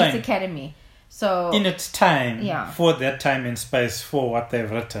 that's what I'm saying. Police Academy. So in its time, Yeah. for that time in space, for what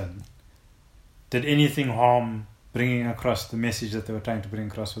they've written, did anything harm bringing across the message that they were trying to bring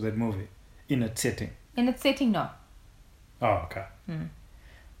across with that movie in its setting? in its setting, no. Oh, okay. Mm.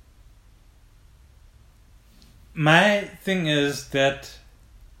 My thing is that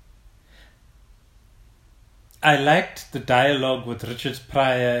I liked the dialogue with Richard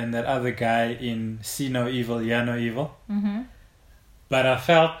Pryor and that other guy in See No Evil, Hear No Evil. Mm-hmm. But I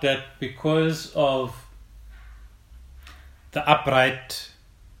felt that because of the upright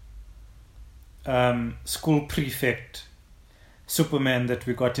school prefect Superman that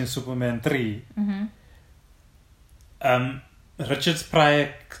we got in Superman 3, Mm-hmm. Richard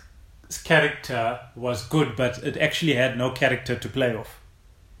Pryor's character was good, but it actually had no character to play off.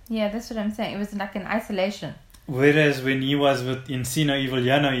 Yeah, that's what I'm saying. It was like an isolation. Whereas when he was in See No Evil,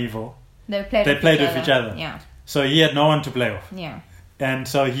 Hear No Evil, They played with each other. Yeah. So he had no one to play off. Yeah. And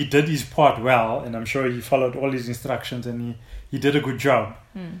so he did his part well, and I'm sure he followed all his instructions, and he did a good job.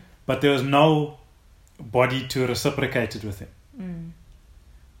 Mm. But there was no body to reciprocate it with him. Mm.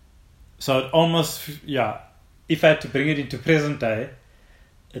 So it almost, if I had to bring it into present day,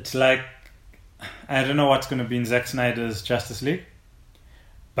 it's like, I don't know what's going to be in Zack Snyder's Justice League,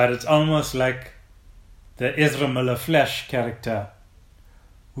 but it's almost like the Ezra Miller Flash character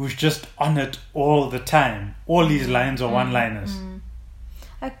who's just on it all the time. All these lines are one-liners.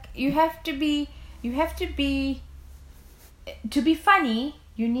 Like you have to be to be funny,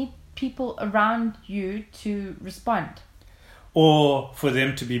 you need people around you to respond. Or for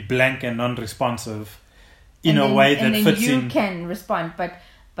them to be blank and non-responsive in And a then- way that and then fits you in. can respond, but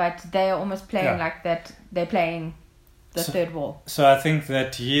they're almost playing like that. They're playing the third wall. So I think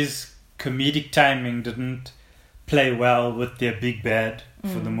that his comedic timing didn't play well with their big bad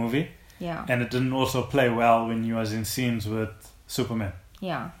for the movie. Yeah. And it didn't also play well when he was in scenes with Superman.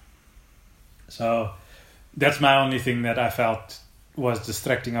 Yeah. So that's my only thing that I felt was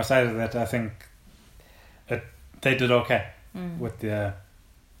distracting. Outside of that, I think they did okay with their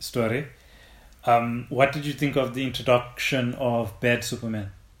story. What did you think of the introduction of Bad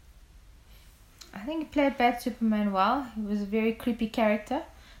Superman? I think he played Bad Superman well. He was a very creepy character,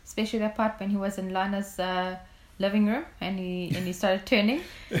 especially that part when he was in Lana's living room and he started turning,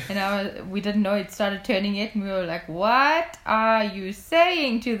 and we didn't know it started turning yet, and we were like, "What are you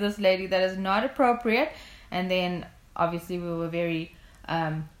saying to this lady? That is not appropriate." And then obviously we were very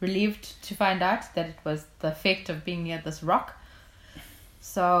relieved to find out that it was the effect of being near this rock.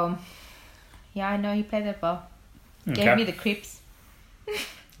 So yeah, I know he played that well. Okay. Gave me the creeps.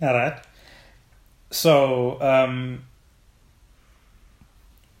 All right. So,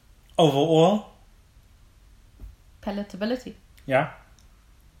 overall, Palatability. yeah.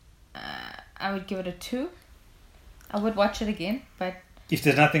 I would give it a 2. I would watch it again, but If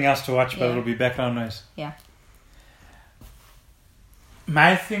there's nothing else to watch, but Yeah. it'll be background noise. yeah.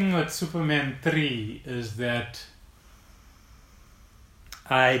 My thing with Superman 3 is that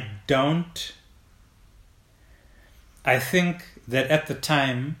I think that at the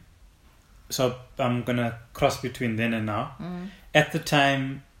time, so I'm going to cross between then and now. At the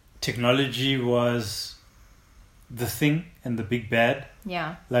time, technology was the thing and the big bad.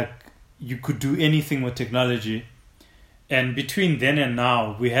 Yeah. Like, you could do anything with technology. And between then and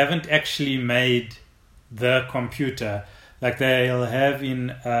now, we haven't actually made the computer. Like they'll have in...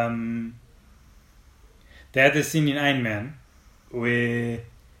 they had this scene in Iron Man where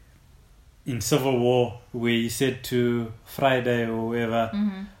in Civil War where he said to Friday or whoever,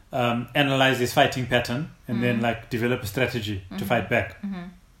 analyze his fighting pattern and then like develop a strategy to fight back.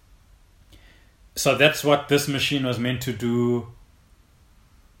 So that's what this machine was meant to do.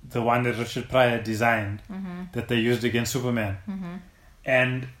 The one that Richard Pryor designed that they used against Superman.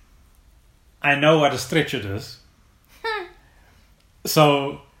 And I know what a stretch it is.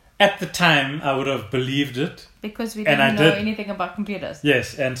 So at the time I would have believed it. Because we And didn't I know did. anything about computers.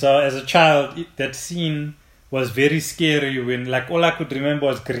 Yes, and so as a child that scene was very scary when like all I could remember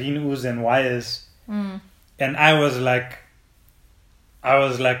was green ooze and wires. And I was like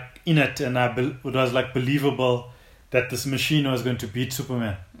in it, and it was like believable that this machine was going to beat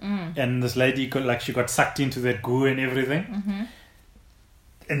Superman. And this lady she got sucked into that goo and everything.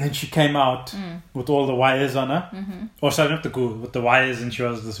 And then she came out with all the wires on her. Mm-hmm. Or sorry, not the ghoul, with the wires, and she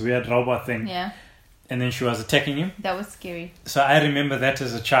was this weird robot thing. Yeah. And then she was attacking him. That was scary. So I remember that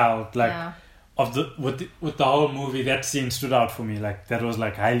as a child, like Yeah. of the with the whole movie, that scene stood out for me. Like that was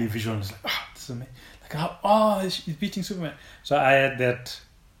like highly visual. It's like, oh, this is amazing. Like he's beating Superman. So I had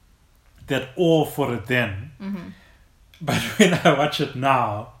that awe for it then. Mm-hmm. But when I watch it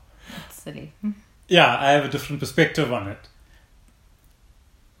now, It's silly. yeah, I have a different perspective on it.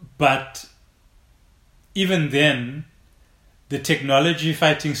 But even then, the technology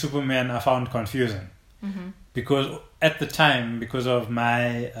fighting Superman I found confusing. Mm-hmm. Because at the time, because of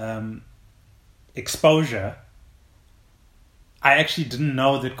my exposure, I actually didn't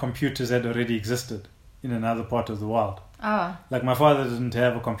know that computers had already existed in another part of the world. Oh, Like my father didn't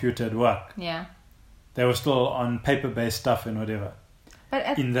have a computer at work. yeah. They were still on paper-based stuff and whatever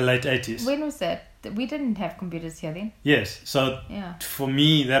But in the late 80s. when was that? We didn't have computers here then. Yes, so Yeah. for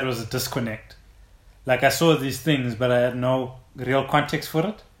me that was a disconnect. Like I saw these things, but I had no real context for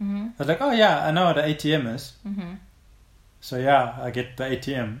it. Mm-hmm. I was like, oh yeah, I know what an ATM is. Mm-hmm. So yeah, I get the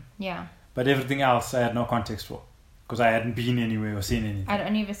ATM. Yeah. But everything else I had no context for. Because I hadn't been anywhere or seen anything. I'd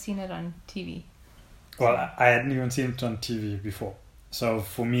only ever seen it on TV. Well, I hadn't even seen it on TV before. So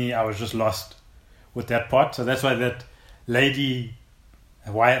for me, I was just lost with that part. So that's why that lady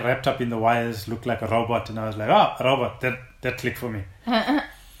wrapped up in the wires looked like a robot. And I was like, oh, a robot. That clicked for me.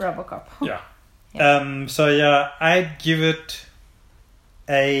 Robocop. Yeah. So yeah, I'd give it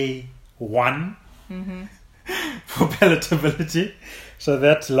a 1 Mm-hmm. for palatability. So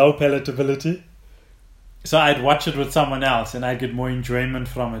that's low palatability. So I'd watch it with someone else and I'd get more enjoyment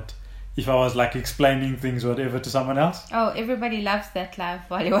from it if I was like explaining things or whatever to someone else. Oh, everybody loves that live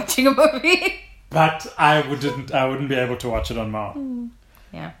while you're watching a movie. But I wouldn't be able to watch it on my own.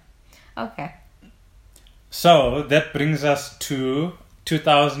 Yeah. Okay. So that brings us to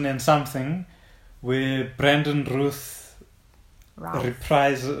 2000 and something, where Brandon Routh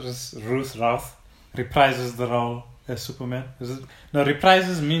reprises the role as Superman.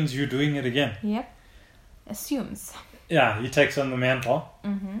 Reprises means you're doing it again. Yep. Assumes. Yeah, he takes on the mantle.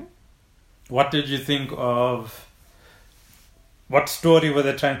 Mm-hmm. What did you think of? What story were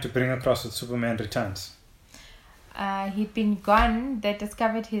they trying to bring across with Superman Returns? He'd been gone. They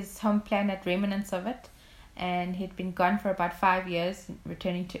discovered his home planet, remnants of it, and he'd been gone for about 5 years,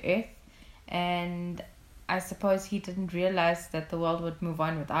 returning to Earth. And I suppose he didn't realize that the world would move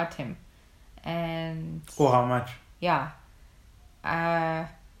on without him. And Oh, how much? yeah.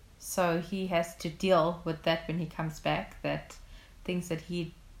 So he has to deal with that when he comes back. That things that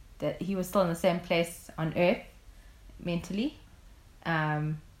he was still in the same place on Earth mentally,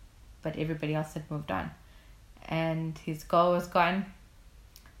 but everybody else had moved on, and his girl was gone.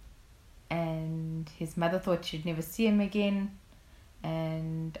 And his mother thought she'd never see him again.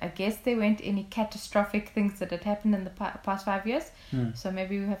 And I guess there weren't any catastrophic things that had happened in the past 5 years. So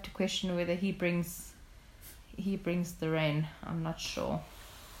maybe we have to question whether he brings the rain. I'm not sure.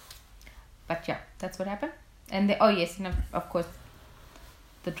 But yeah, that's what happened. And and of course,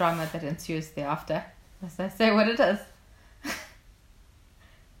 the drama that ensues thereafter. As I say what it is.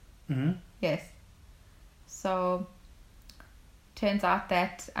 Mm-hmm. Yes. So turns out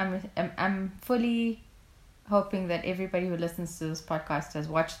that I'm fully hoping that everybody who listens to this podcast has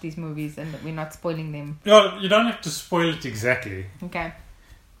watched these movies and that we're not spoiling them. No, you don't have to spoil it exactly. Okay.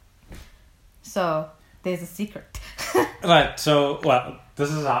 So there's a secret. Right, so, well,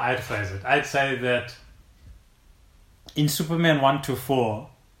 this is how I'd phrase it. I'd say that in Superman 1 to 4,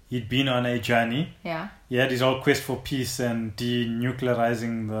 he'd been on a journey. Yeah. He had his whole quest for peace and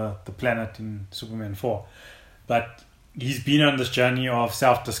denuclearizing the planet in Superman 4. But he's been on this journey of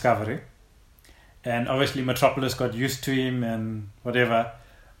self-discovery. And obviously Metropolis got used to him and whatever.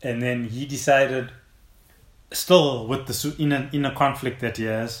 And then he decided, still with the inner conflict that he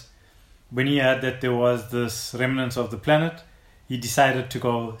has, when he heard that there was this remnants of the planet, he decided to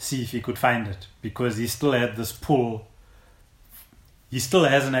go see if he could find it. Because he still had this pull. He still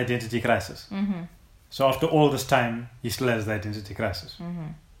has an identity crisis. Mm-hmm. So after all this time, he still has the identity crisis. Mm-hmm.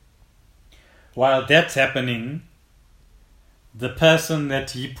 While that's happening, the person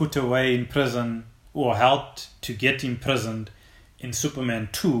that he put away in prison or helped to get imprisoned in Superman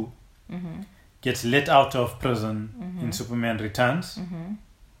 2 Mm-hmm. gets let out of prison Mm-hmm. in Superman Returns. Mm-hmm.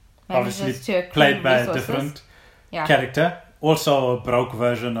 Obviously played by a different character. Also a broke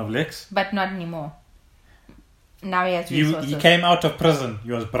version of Lex. But not anymore. Now he has resources. He came out of prison.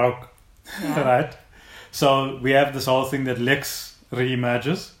 He was broke. Yeah. Right? So we have this whole thing that Lex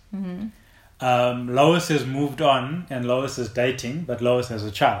re-emerges. Mm-hmm. Lois has moved on and Lois is dating, but Lois has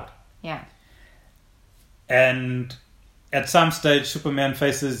a child. Yeah. And at some stage Superman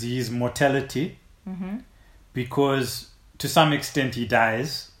faces his mortality Mm-hmm. because to some extent he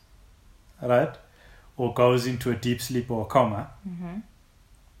dies, right? Or goes into a deep sleep or a coma. Mm-hmm.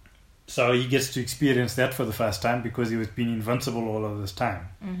 So he gets to experience that for the first time because he was being invincible all of this time.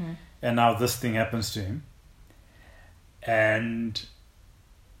 Mm-hmm. And now this thing happens to him. And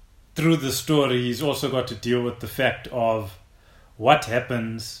through the story, he's also got to deal with the fact of what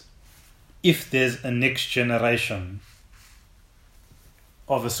happens if there's a next generation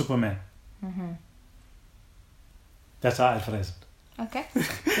of a Superman. Mm-hmm. That's how I phrase it. Okay.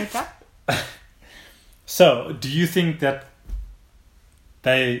 Good job. So, do you think that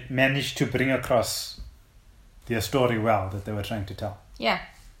they managed to bring across their story well that they were trying to tell? Yeah.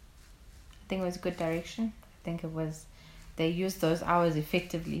 I think it was good direction. I think it was, they used those hours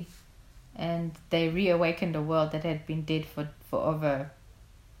effectively, and they reawakened a world that had been dead for over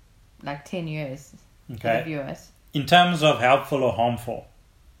like 10 years. Okay. For the viewers. In terms of helpful or harmful,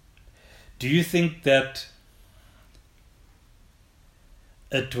 do you think that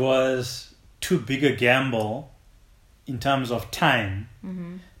it was too big a gamble in terms of time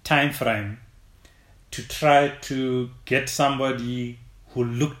frame to try to get somebody who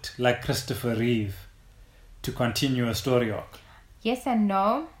looked like Christopher Reeve to continue a story arc? Yes and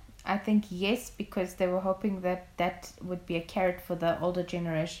no. I think yes, because they were hoping that that would be a carrot for the older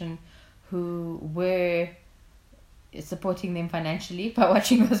generation who were supporting them financially by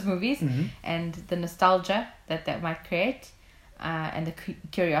watching those movies, and the nostalgia that might create, and the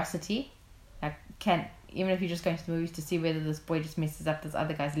curiosity. Like, even if you're just going to the movies to see whether this boy just messes up this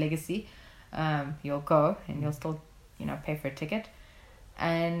other guy's legacy, you'll go and you'll still, pay for a ticket.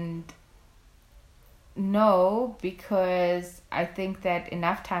 And no, because I think that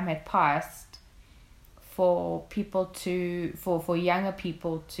enough time had passed for people for younger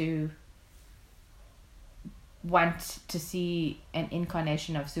people to want to see an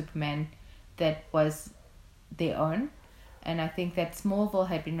incarnation of Superman that was their own. And I think that Smallville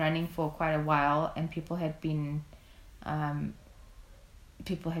had been running for quite a while, and people had been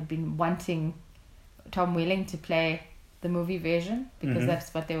wanting Tom Welling to play the movie version because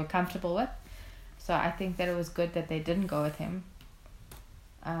that's what they were comfortable with. So I think that it was good that they didn't go with him.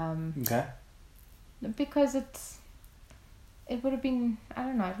 Okay. Because it would have been, I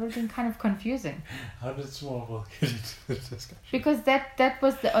don't know, it would have been kind of confusing. How did Smallville get into this discussion? Because that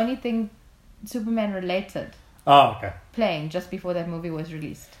was the only thing Superman related Oh, okay. playing just before that movie was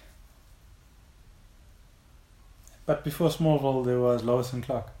released. But before Smallville, there was Lois and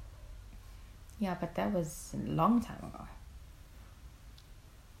Clark. Yeah, but that was a long time ago.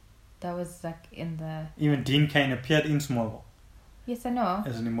 That was like in the... Even Dean Cain appeared in Smallville Yes, I know.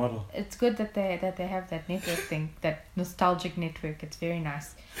 as an immortal. It's good that they have that network thing, that nostalgic network. It's very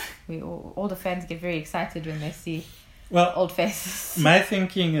nice. All the fans get very excited when they see old faces. My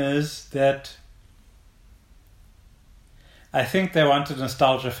thinking is that I think they wanted a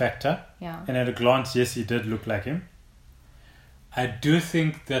nostalgia factor. Yeah. And at a glance, yes, he did look like him. I do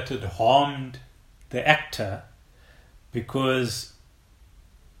think that it harmed the actor because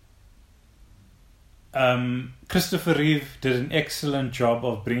Christopher Reeve did an excellent job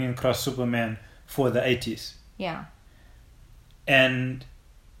of bringing across Superman for the 80s. Yeah. And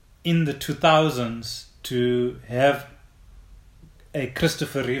in the 2000s, to have a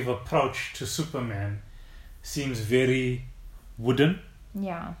Christopher Reeve approach to Superman seems very wooden.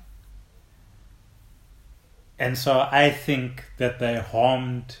 Yeah. And so I think that they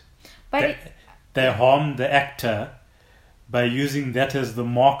harmed But the actor by using that as the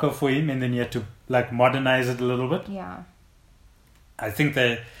marker for him, and then you had to modernize it a little bit. yeah. I think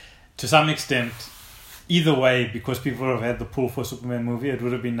that to some extent, either way, because people have had the pull for Superman movie, it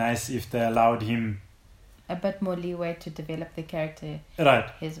would have been nice if they allowed him A bit more leeway to develop the character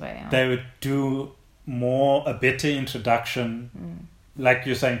his way. Yeah. They would do a better introduction. Like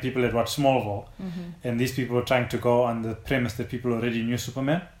you're saying, people had watched Smallville, and these people were trying to go on the premise that people already knew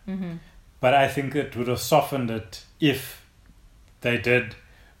Superman. But I think it would have softened it if they did,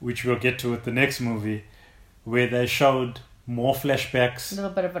 which we'll get to with the next movie, where they showed more flashbacks. A little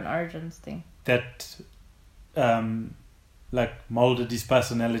bit of an origins thing. That molded his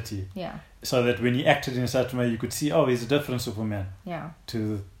personality. Yeah. So that when he acted in a certain way, you could see, he's a different Superman. Yeah.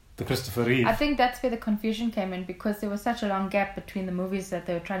 To the Christopher Reeve. I think that's where the confusion came in, because there was such a long gap between the movies that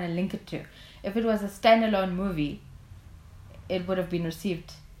they were trying to link it to. If it was a standalone movie, it would have been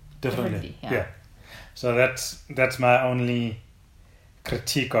received differently. Yeah. So that's my only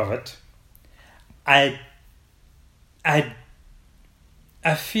critique of it. I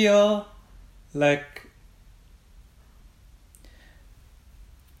feel like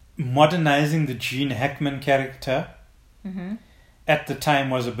modernizing the Gene Hackman character Mm-hmm. at the time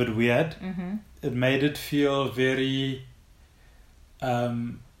was a bit weird. Mm-hmm. It made it feel very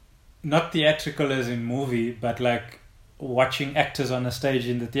not theatrical as in movie, but like watching actors on a stage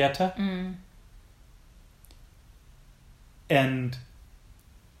in the theater. Mm. And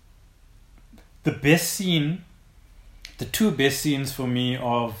the two best scenes for me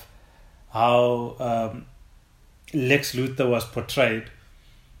of how Lex Luthor was portrayed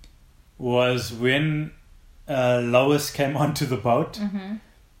was when Lois came onto the boat Mm-hmm.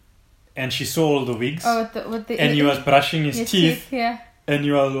 and she saw all the wigs, Oh, with the and he was brushing his teeth, Yeah. and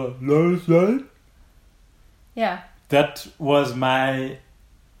you was like, Lois Lane? Yeah. That was my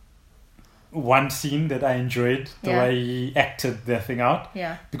one scene that I enjoyed, the Yeah. way he acted that thing out,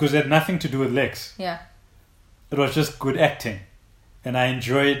 Yeah. because it had nothing to do with Lex. Yeah. It was just good acting, and I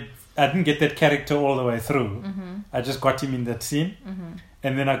didn't get that character all the way through. Mm-hmm. I just got him in that scene, Mm-hmm.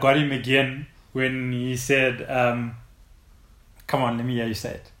 and then I got him again when he said, come on, let me hear you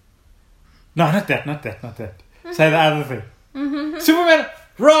say it. No, not that. Say the other thing. Mm-hmm. Superman,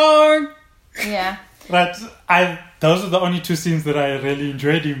 wrong! Yeah. Right, those are the only two scenes that I really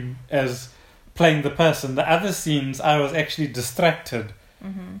enjoyed him as playing the person. The other scenes, I was actually distracted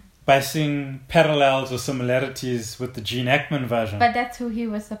Mm-hmm. by seeing parallels or similarities with the Gene Hackman version. But that's who he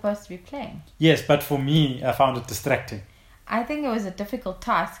was supposed to be playing. Yes, but for me, I found it distracting. I think it was a difficult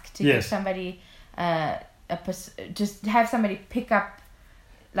task to Yes. give somebody just have somebody pick up,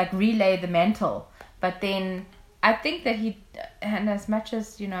 like relay the mantle. But then I think that he, and as much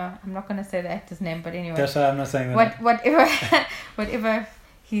as, you know, I'm not going to say the actor's name, but anyway. That's why I'm not saying that. Whatever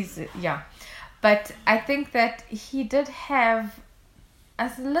he's, yeah. But I think that he did have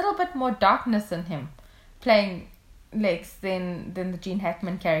a little bit more darkness in him playing Lex than the Gene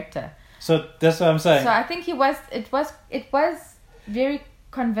Hackman character. So that's what I'm saying. So I think it was very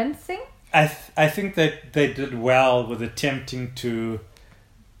convincing. I think that they did well with attempting to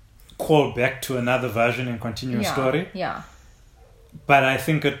call back to another version and continue a story. Yeah. But I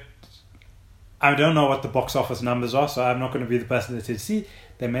think I don't know what the box office numbers are, so I'm not going to be the person that says, see,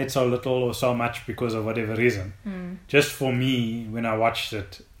 they made so little or so much because of whatever reason. Mm. Just for me, when I watched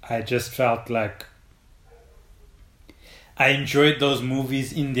it, I just felt like I enjoyed those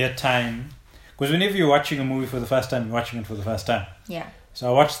movies in their time. Because whenever you're watching a movie for the first time, you're watching it for the first time. Yeah. So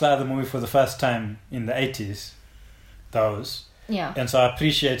I watched the other movie for the first time in the 80s, those. Yeah. And so I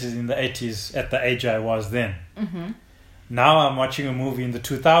appreciated in the 80s at the age I was then. Mm-hmm. Now I'm watching a movie in the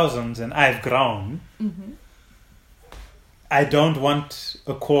 2000s and I've grown. Mm-hmm. I don't want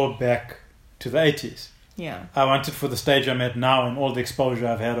a call back to the 80s. Yeah. I want it for the stage I'm at now and all the exposure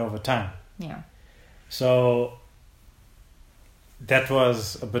I've had over time. Yeah. So that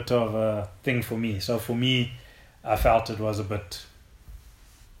was a bit of a thing for me. So for me, I felt it was a bit...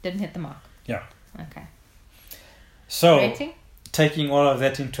 Didn't hit the mark. Yeah. Okay. So, Rating? taking all of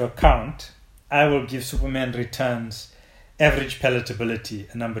that into account, I will give Superman Returns average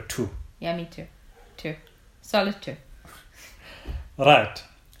palatability a number 2. Yeah, me too. 2. Solid 2. Right.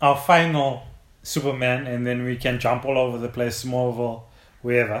 Our final Superman, and then we can jump all over the place, Smallville,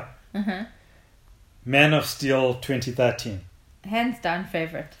 wherever. Mm-hmm. Man of Steel 2013. Hands down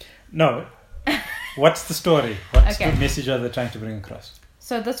favorite. No. What's the story? What's Okay. the message are they trying to bring across?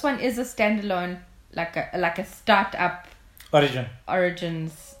 So this one is a standalone, like a start-up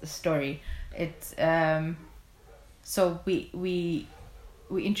origins story. It's so we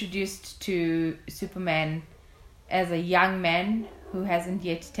introduced to Superman as a young man who hasn't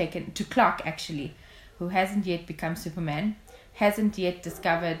yet taken to Clark actually, who hasn't yet become Superman, hasn't yet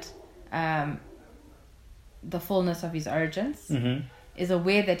discovered the fullness of his origins, Mm-hmm. is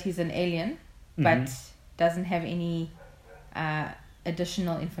aware that he's an alien, but doesn't have any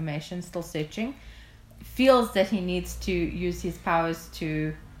additional information, still searching, feels that he needs to use his powers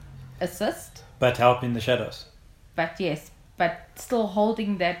to assist, But help in the shadows. but still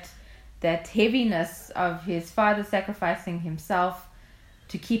holding that heaviness of his father sacrificing himself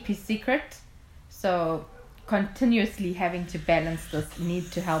to keep his secret. So continuously having to balance this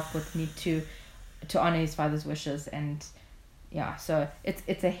need to help with need to honor his father's wishes. And yeah, so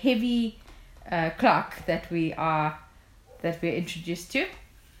it's a heavy Clark that we're introduced to,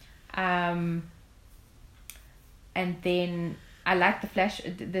 and then I like the flash.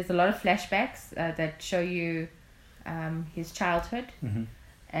 There's a lot of flashbacks that show you his childhood Mm-hmm.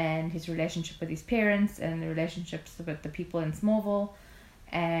 and his relationship with his parents and the relationships with the people in Smallville,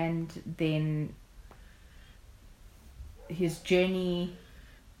 and then his journey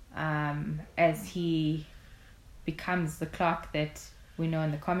as he becomes the Clark that we know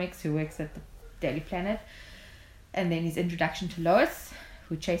in the comics, who works at the Daily Planet, and then his introduction to Lois,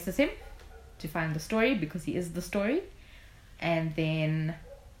 who chases him to find the story because he is the story, and then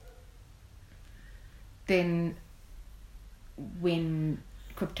when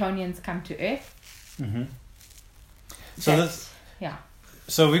Kryptonians come to Earth. Mm-hmm. So that's- yeah.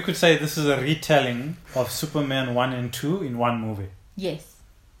 So we could say this is a retelling of Superman 1 and 2 in one movie. Yes.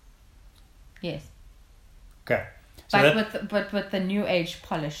 Okay. So But with the new age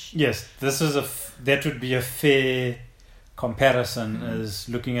polish. yes, this is that would be a fair comparison as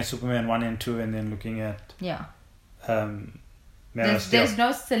looking at Superman 1 and 2 and then looking at Yeah. Man of Steel. There's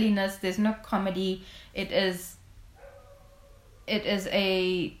no silliness, there's no comedy. It is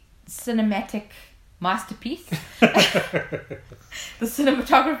a cinematic masterpiece. The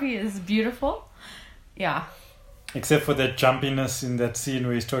cinematography is beautiful. Yeah. Except for that jumpiness in that scene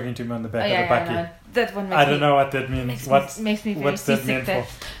where he's talking to him on the back of the bucket. No. That one makes I don't know what that means. makes me very what's that seasick meant there.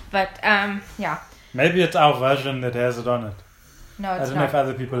 for? But yeah. Maybe it's our version that has it on it. No, I it's don't know if not.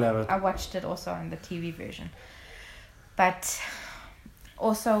 other people have it. I watched it also on the TV version. But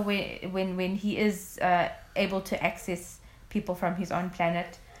also when he is able to access people from his own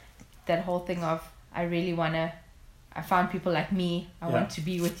planet, that whole thing of I found people like me, I want to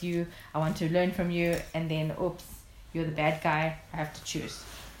be with you, I want to learn from you, and then oops, you're the bad guy, I have to choose.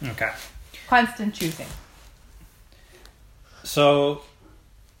 Okay. Constant choosing. So,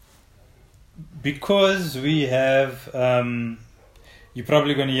 because we have, you're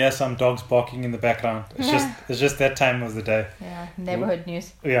probably going to hear some dogs barking in the background. It's just that time of the day. Yeah, neighborhood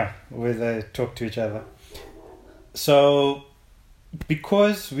news. Yeah, where they talk to each other. So,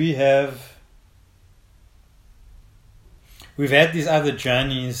 because we've had these other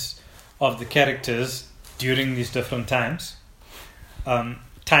journeys of the characters during these different times,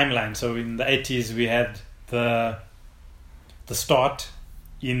 timeline. So in the 80s we had the start.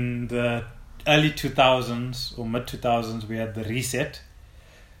 In the early 2000s or mid 2000s we had the reset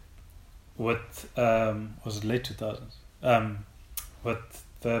with was it late 2000s with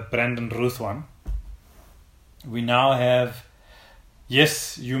the Brandon Ruth one. We now have,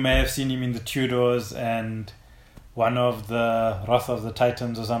 yes, you may have seen him in the Tudors and one of the Wrath of the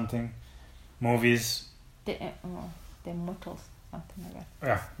Titans or something movies. The Immortals, something like that.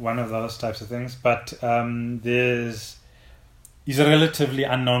 Yeah, one of those types of things. But he's a relatively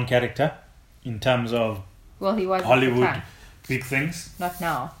unknown character in terms of He was Hollywood at the time. big things. Not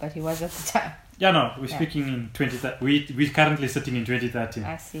now, but he was at the time. Yeah, no, we're speaking in 2013. We're currently sitting in 2013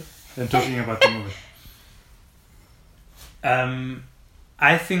 I see. and talking about the movie.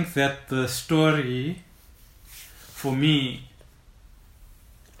 I think that the story, for me,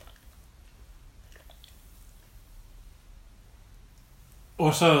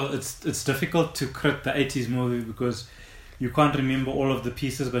 also it's difficult to crit the 80s movie because you can't remember all of the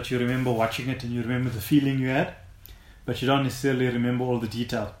pieces, but you remember watching it and you remember the feeling you had, but you don't necessarily remember all the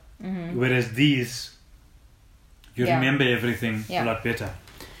detail. Mm-hmm. Whereas these, you remember everything a lot better.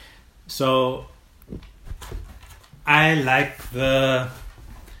 So I like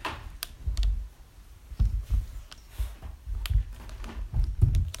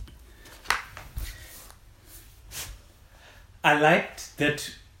I liked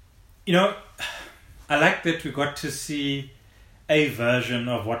that, I liked that we got to see a version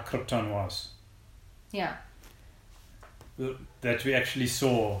of what Krypton was. Yeah. That we actually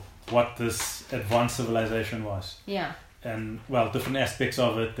saw what this advanced civilization was. Yeah. And, different aspects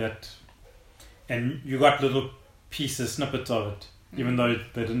of it and you got little pieces, snippets of it, even though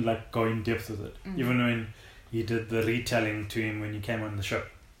they didn't go in depth with it. Even when he did the retelling to him when he came on the ship.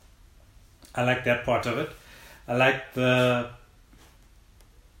 I like that part of it. I like the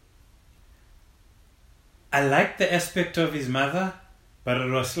aspect of his mother, but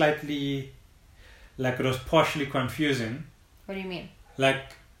it was slightly, it was partially confusing. What do you mean?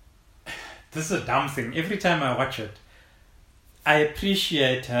 This is a dumb thing. Every time I watch it, I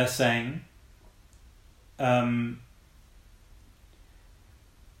appreciate her saying, the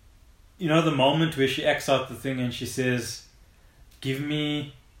moment where she acts out the thing and she says, let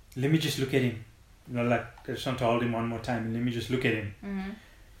me just look at him. I just want to hold him one more time and let me just look at him. Mm-hmm.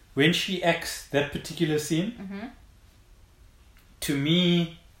 When she acts that particular scene, Mm-hmm. to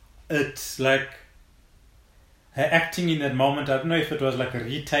me, it's her acting in that moment. I don't know if it was a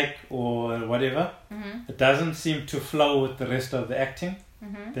retake or whatever. Mm-hmm. It doesn't seem to flow with the rest of the acting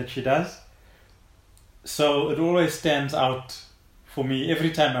that she does. So it always stands out for me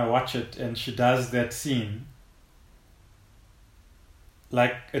every time I watch it and she does that scene.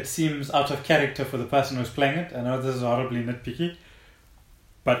 It seems out of character for the person who's playing it. I know this is horribly nitpicky,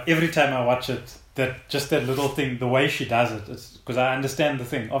 but every time I watch it, that little thing, the way she does it, it's because I understand the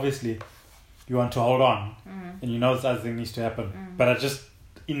thing. Obviously, you want to hold on, and this other thing needs to happen. But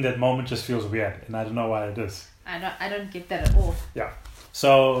in that moment just feels weird, and I don't know why it is. I don't get that at all.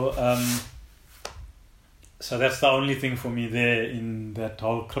 So so that's the only thing for me there in that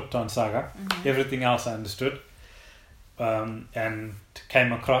whole Krypton saga. Everything else I understood and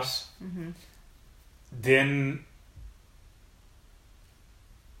came across. Then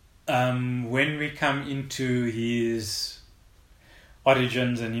when we come into his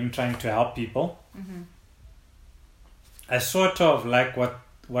origins and him trying to help people, I sort of like what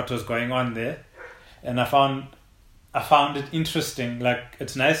was going on there, and I found it interesting. Like,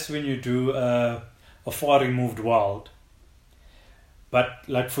 it's nice when you do a far removed world, but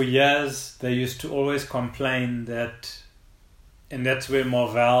like for years they used to always complain that, and that's where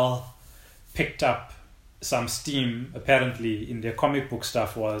Marvel picked up some steam apparently in their comic book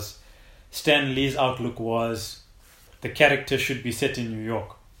stuff, was Stan Lee's outlook was the character should be set in New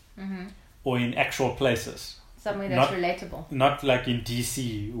York or in actual places. Somewhere that's relatable. Not like in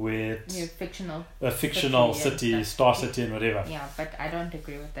DC where it's a fictional city, Star City and whatever. Yeah, but I don't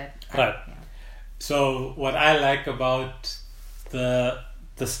agree with that. Right. Yeah. So what I like about the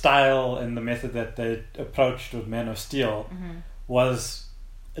style and the method that they approached with Man of Steel was,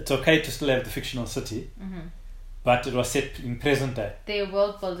 it's okay to still have the fictional city, but it was set in present day. Their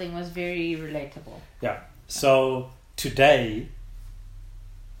world building was very relatable. Yeah. So today,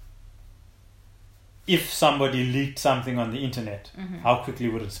 if somebody leaked something on the internet, how quickly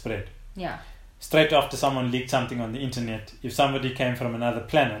would it spread? Yeah. Straight after someone leaked something on the internet, if somebody came from another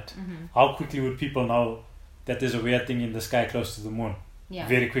planet, how quickly would people know that there's a weird thing in the sky close to the moon? Yeah.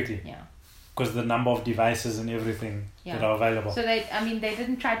 Very quickly. Yeah. Because the number of devices and everything that are available. So they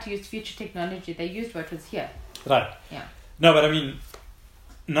didn't try to use future technology. They used what was here. Right. Yeah. No, but I mean,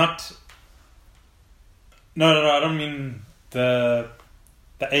 not. No, I don't mean the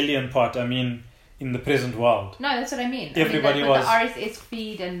alien part. I mean, in the present world. No, that's what I mean. Everybody with was the RSS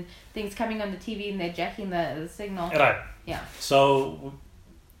feed and things coming on the TV and they're jacking the signal. Right. Yeah. So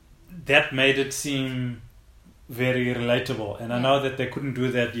that made it seem very relatable, and I know that they couldn't do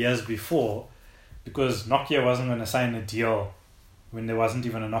that years before because Nokia wasn't going to sign a deal when there wasn't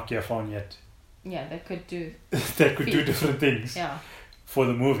even a Nokia phone yet. Yeah, they could do. They could do different things. Yeah. For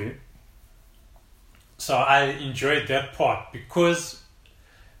the movie. So I enjoyed that part because.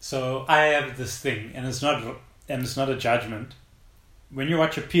 So I have this thing, and it's not a judgment. When you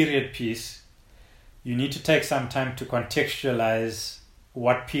watch a period piece, you need to take some time to contextualize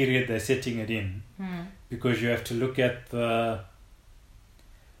what period they're setting it in, because you have to look at the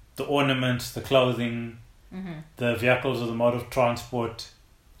ornaments, the clothing, the vehicles or the mode of transport,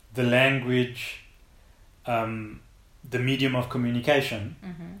 the language, the medium of communication,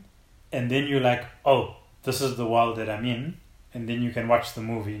 and then you're like, oh, this is the world that I'm in, and then you can watch the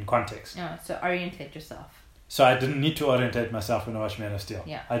movie in context. Yeah, so orientate yourself. So I didn't need to orientate myself when I watched Man of Steel.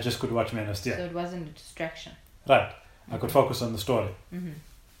 Yeah. I just could watch Man of Steel. So it wasn't a distraction. Right. I could focus on the story.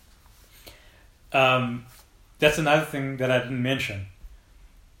 That's another thing that I didn't mention.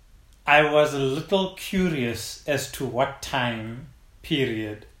 I was a little curious as to what time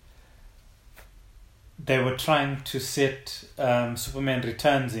period they were trying to set Superman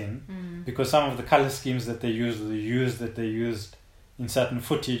Returns in, because some of the color schemes that they used in certain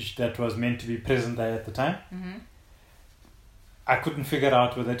footage that was meant to be present day at the time. I couldn't figure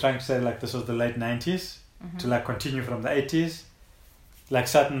out, were they trying to say like this was the late 90s to like continue from the 80s? Like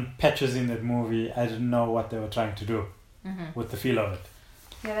certain patches in that movie, I didn't know what they were trying to do with the feel of it.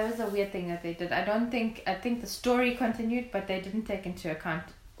 Yeah, that was a weird thing that they did. I think the story continued, but they didn't take into account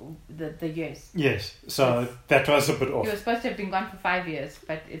the years. Yes, so that was a bit off. You were supposed to have been gone for 5 years,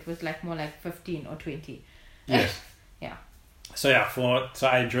 but it was like more like 15 or 20. Yes. Yeah. So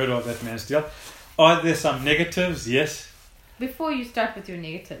I enjoyed all that, Man of Steel. Are there some negatives? Yes. Before you start with your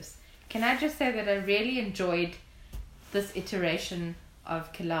negatives, can I just say that I really enjoyed this iteration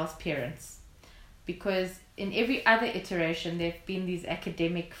of Kal-El's parents, because in every other iteration there have been these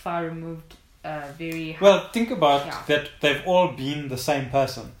academic, far removed, very high. Well, think about that. They've all been the same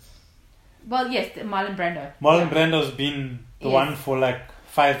person. Well, yes, Marlon Brando. Marlon Brando's been the one for like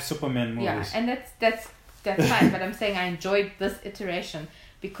 5 Superman movies. Yeah, and that's fine. But I'm saying I enjoyed this iteration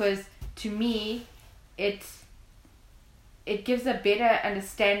because to me, it gives a better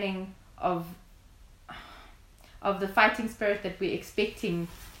understanding of the fighting spirit that we're expecting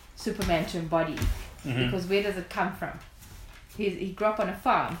Superman to embody. Because where does it come from? He grew up on a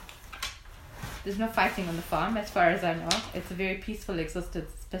farm. There's no fighting on the farm, as far as I know. It's a very peaceful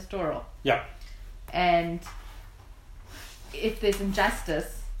existence. It's pastoral. Yeah. And if there's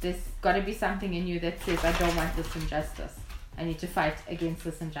injustice, there's got to be something in you that says, I don't want this injustice. I need to fight against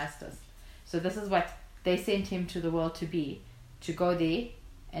this injustice. So this is what they sent him to the world to be, to go there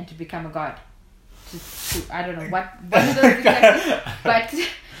and to become a god. To I don't know what of those exactly,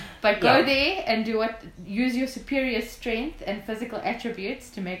 but go there and use your superior strength and physical attributes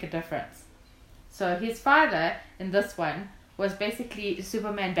to make a difference. So his father in this one was basically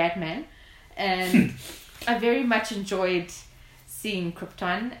Superman, Batman, and I very much enjoyed seeing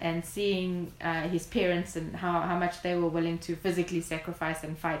Krypton and seeing his parents and how much they were willing to physically sacrifice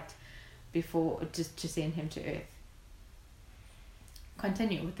and fight before to send him to Earth.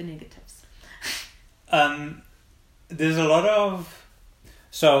 Continue with the negatives. There's a lot of...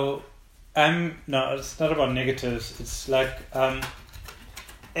 So, no, it's not about negatives. It's like,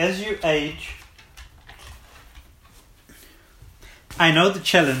 as you age... I know the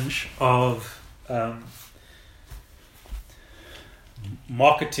challenge of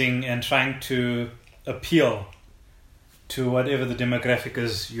marketing and trying to appeal to whatever the demographic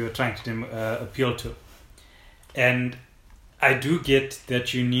is you're trying to appeal to. And I do get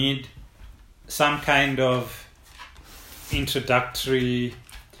that you need some kind of introductory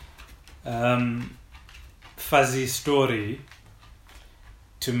fuzzy story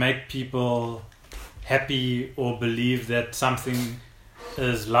to make people happy or believe that something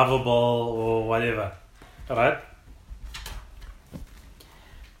is lovable or whatever, right?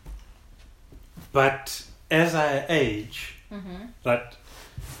 But as I age, right,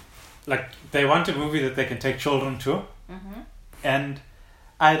 like they want a movie that they can take children to, and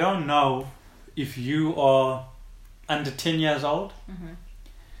I don't know if you are under 10 years old,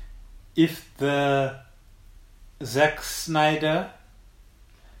 if the Zack Snyder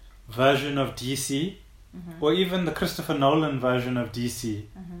version of DC or even the Christopher Nolan version of DC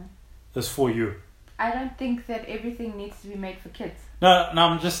is for you. I don't think that everything needs to be made for kids. No,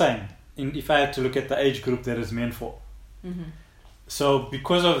 I'm just saying, if I had to look at the age group that is meant for. So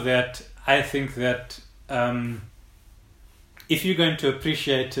because of that, I think that if you're going to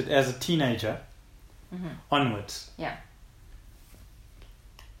appreciate it as a teenager onwards,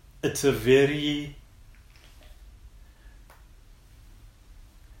 it's a very...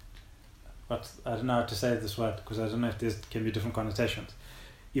 I don't know how to say this word because I don't know if there can be different connotations.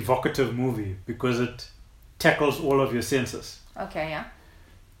 Evocative movie because it tackles all of your senses. Okay, yeah.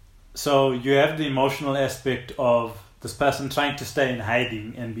 So you have the emotional aspect of this person trying to stay in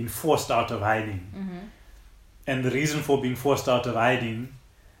hiding and being forced out of hiding. And the reason for being forced out of hiding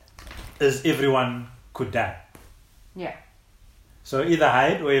is everyone could die. Yeah. So either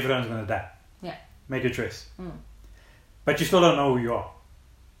hide or everyone's going to die. Yeah. Make a choice. But you still don't know who you are.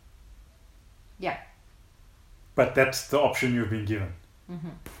 Yeah. But that's the option you've been given.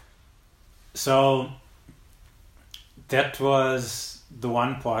 So that was the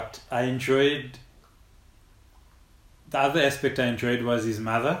one part. I enjoyed... The other aspect I enjoyed was his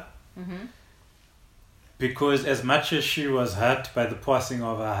mother. Because as much as she was hurt by the passing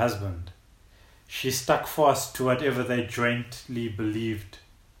of her husband, she stuck fast to whatever they jointly believed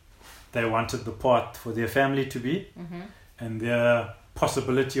they wanted the path for their family to be and their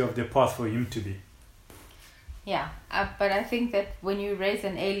possibility of their path for him to be. Yeah, but I think that when you raise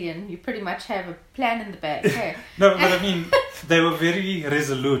an alien, you pretty much have a plan in the bag. Okay? No, but I mean, they were very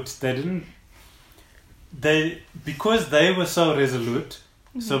resolute. Because they were so resolute,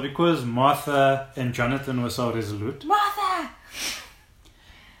 so because Martha and Jonathan were so resolute. Martha!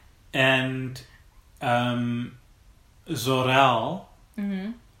 And Zor-El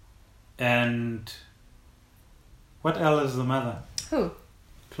and what L is the mother? Who?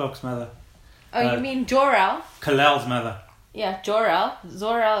 Clark's mother. Oh, you mean Jor-El? Kal-El's mother. Yeah, Jor-El.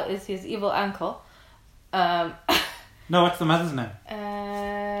 Zor-El is his evil uncle. No, what's the mother's name?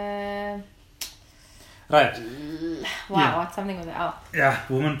 Right. Wow, what's something with an L? Yeah,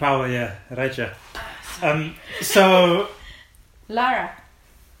 woman power, yeah. Right, yeah. So... Lara.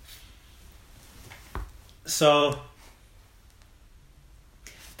 So...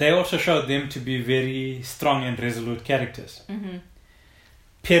 They also showed them to be very strong and resolute characters.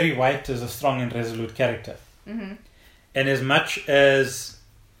 Perry White is a strong and resolute character. And as much as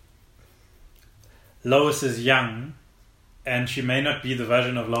Lois is young, and she may not be the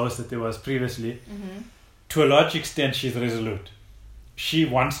version of Lois that there was previously, to a large extent she's resolute. She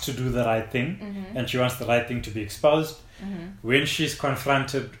wants to do the right thing, and she wants the right thing to be exposed. When she's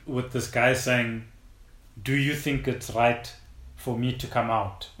confronted with this guy saying, do you think it's right for me to come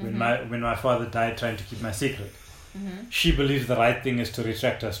out when my father died trying to keep my secret? She believes the right thing is to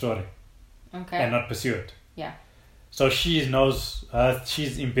retract her story and not pursue it. Yeah. So she knows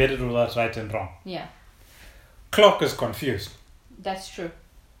she's embedded with what's right and wrong. Yeah. Clark is confused. That's true.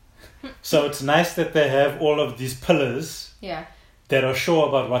 So it's nice that they have all of these pillars that are sure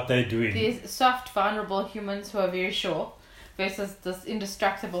about what they're doing. These soft, vulnerable humans who are very sure versus this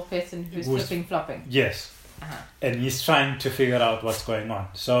indestructible person who's flipping flopping. Yes. And he's trying to figure out what's going on.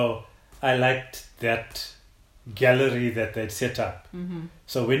 So I liked that gallery that they'd set up.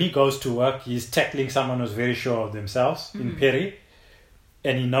 So when he goes to work, he's tackling someone who's very sure of themselves in Perry,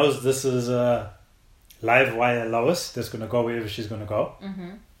 and he knows this is a live wire Lois that's going to go wherever she's going to go.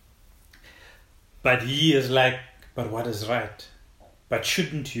 But he is like, but what is right? But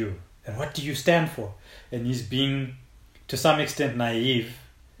shouldn't you? And what do you stand for? And he's being, to some extent, naive,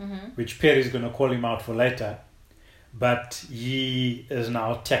 which Perry's going to call him out for later. But he is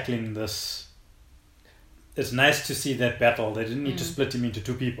now tackling this. It's nice to see that battle. They didn't need to split him into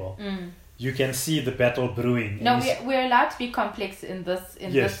two people. You can see the battle brewing. No, we're allowed to be complex in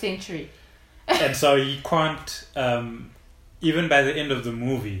this century. And so he can't, even by the end of the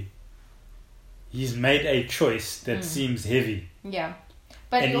movie, he's made a choice that seems heavy. Yeah.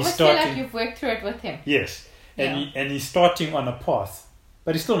 But you almost feel like you've worked through it with him. Yes. And he's starting on a path,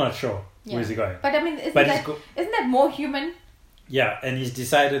 but he's still not sure where's he going. But I mean, isn't that more human? Yeah, and he's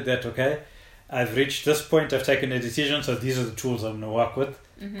decided that, okay, I've reached this point, I've taken a decision, so these are the tools I'm going to work with,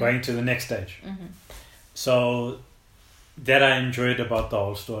 going to the next stage. So that I enjoyed about the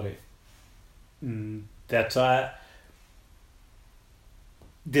whole story. That's why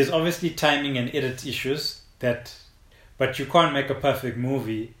there's obviously timing and edit issues but you can't make a perfect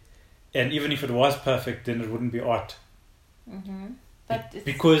movie, and even if it was perfect, then it wouldn't be art.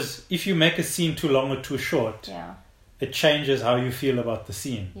 Because if you make a scene too long or too short, it changes how you feel about the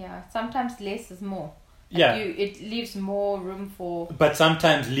scene. Yeah, sometimes less is more. It leaves more room for. But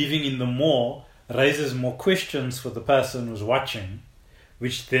sometimes leaving in the more raises more questions for the person who's watching,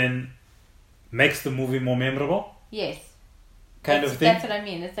 which then makes the movie more memorable. Yes. Kind of thing. That's what I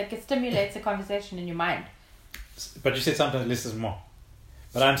mean. It's like it stimulates a conversation in your mind. But you said sometimes less is more.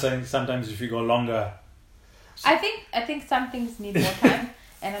 But I'm saying sometimes if you go longer. I think some things need more time,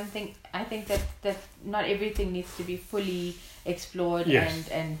 and I think that not everything needs to be fully explored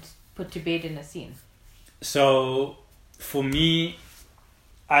and put to bed in a scene. So for me,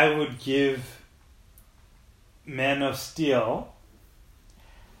 I would give Man of Steel.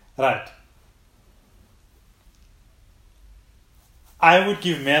 Right. I would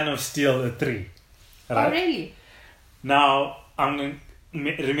give Man of Steel a 3. Right? Oh, really? Now, I'm going to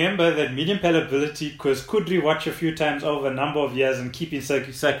remember that medium palatability could rewatch a few times over a number of years and keep in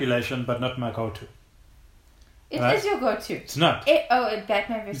circulation, but not my go-to. It is your go-to. It's not.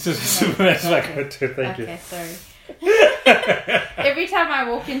 Batman vs. Superman is my go-to, thank you. Okay, sorry. Every time I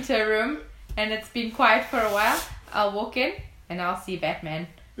walk into a room and it's been quiet for a while, I'll walk in and I'll see Batman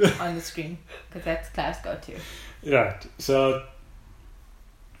on the screen because that's Clive's go-to. Right. So,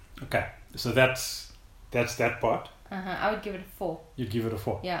 okay. So that's that part. I would give it a 4. You'd give it a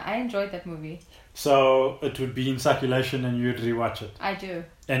 4. Yeah, I enjoyed that movie. So it would be in circulation and you'd rewatch it. I do.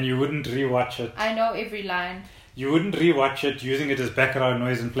 And you wouldn't rewatch it. I know every line. You wouldn't rewatch it using it as background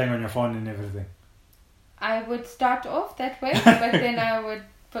noise and playing on your phone and everything. I would start off that way, but then I would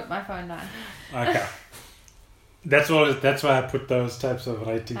put my phone down. Okay. That's why I put those types of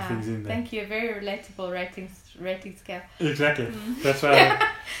rating things in there. Thank you. Very relatable rating scale. Exactly. That's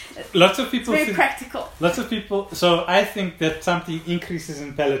why lots of people it's very practical. Lots of people. So I think that something increases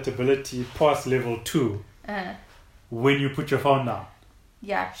in palatability past level 2 when you put your phone down.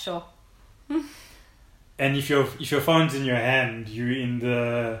 Yeah, sure. And if your phone's in your hand, you're in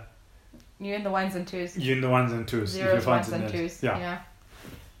the ones and twos. You're in the ones and twos. Zeros, ones and twos. Yeah.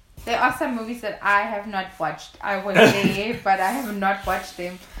 There are some movies that I have not watched. I was there, but I have not watched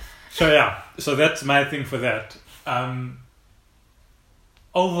them. So that's my thing for that.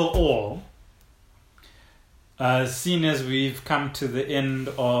 Overall, seeing as we've come to the end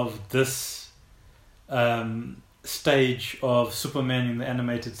of this stage of Superman in the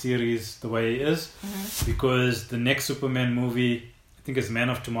animated series the way it is, because the next Superman movie, I think it's Man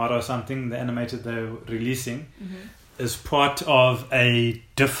of Tomorrow or something, the animated they're releasing, is part of a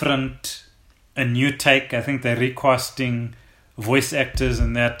new take. I think they're recasting voice actors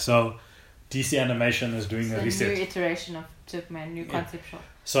and that, so DC Animation is doing a reset. New iteration of Superman, new conceptual.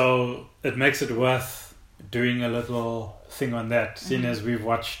 So it makes it worth doing a little thing on that, seeing as we've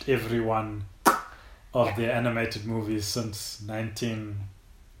watched every one of their animated movies since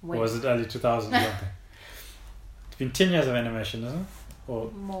was it early 2000s or something? It's been 10 years of animation, isn't it?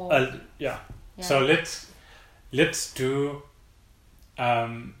 Or more. Yeah. So let's do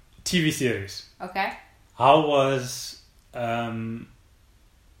TV series. Okay. How was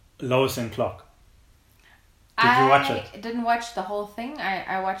Lois and Clark? Did you watch it? I didn't watch the whole thing.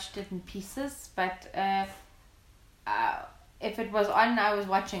 I watched it in pieces, but if it was on, I was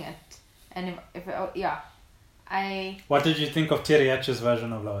watching it. And What did you think of Terry Hatcher's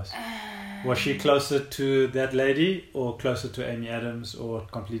version of Lois? Was she closer to that lady or closer to Amy Adams or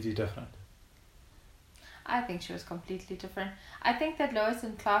completely different? I think she was completely different. I think that Lois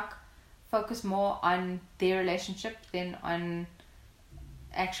and Clark focus more on their relationship than on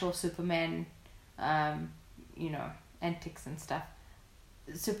actual Superman, antics and stuff.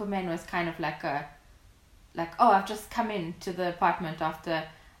 Superman was kind of like I've just come into the apartment after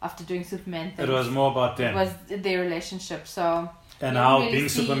doing Superman things. It was more about them. It was their relationship, so... And how being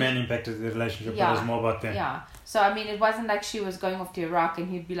Superman impacted the relationship, but it was more about them. Yeah. So, I mean, it wasn't like she was going off to Iraq and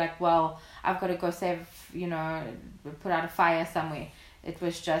he'd be like, well, I've got to go save, put out a fire somewhere. It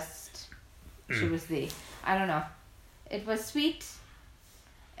was just, she was there. I don't know. It was sweet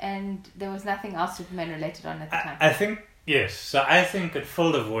and there was nothing else Superman related on at the time. I think, yes. So I think it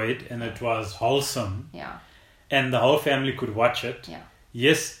filled a void and it was wholesome. Yeah. And the whole family could watch it. Yeah.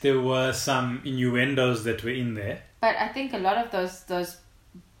 Yes, there were some innuendos that were in there. But I think a lot of those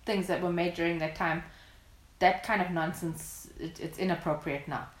things that were made during that time, that kind of nonsense, it's inappropriate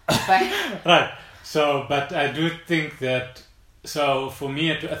now. But right. So, but I do think that, so for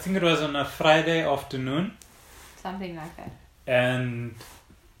me, I think it was on a Friday afternoon. Something like that. And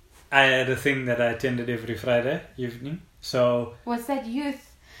I had a thing that I attended every Friday evening. So... Was that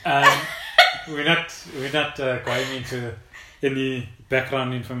youth? We're not going into any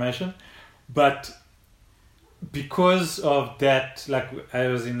background information. But... because of that, like I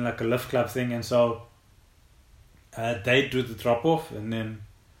was in like a lift club thing, and so they do the drop off, and then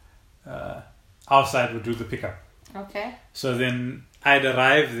our side would do the pickup. Okay. So then I'd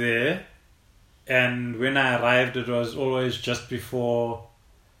arrive there, and when I arrived, it was always just before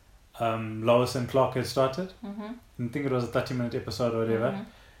Lois and Clark had started. Mm-hmm. I think it was a 30-minute episode or whatever, mm-hmm.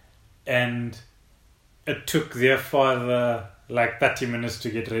 and it took their father like 30 minutes to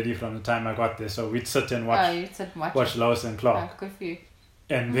get ready from the time I got there. So we'd sit and watch Lois and Clark. Oh, good for you.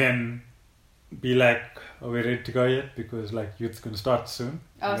 And then be like, are we ready to go yet? Because like youth's going to start soon.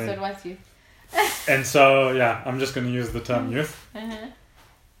 Oh, so it was youth. And so, yeah, I'm just going to use the term youth.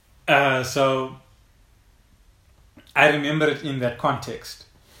 Uh-huh. So I remember it in that context.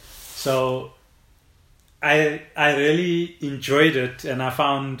 So I really enjoyed it, and I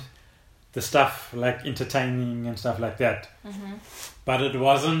found the stuff like entertaining and stuff like that. Mm-hmm. But it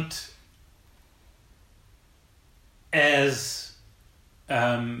wasn't as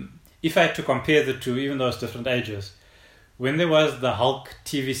if I had to compare the two, even though it's different ages, when there was the Hulk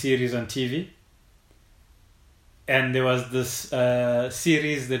TV series on TV, and there was this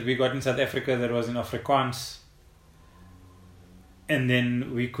series that we got in South Africa that was in Afrikaans, and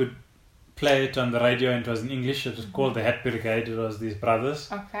then we could play it on the radio, and it was in English. It was called The Hat Brigade. It was these brothers.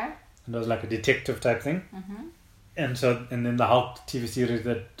 Okay. And it was like a detective type thing. Mm-hmm. And then the Hulk TV series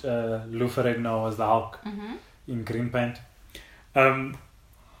that Lou Ferrigno was the Hulk in green paint.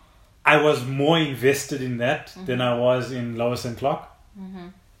 I was more invested in that than I was in Lois and Clark. Mm-hmm.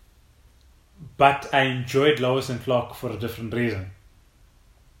 But I enjoyed Lois and Clark for a different reason.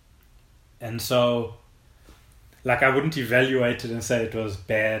 And so, like, I wouldn't evaluate it and say it was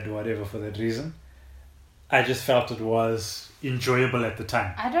bad or whatever for that reason. I just felt it was enjoyable at the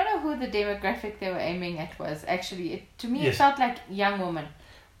time. I don't know who the demographic they were aiming at was, actually. To me, Yes. it felt like young women.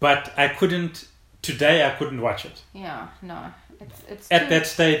 But I couldn't watch it. Yeah, no. It's At too, that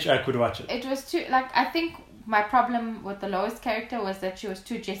stage, I could watch it. It was too, like, I think my problem with the Lois character was that she was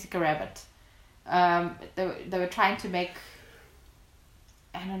too Jessica Rabbit. They were trying to make,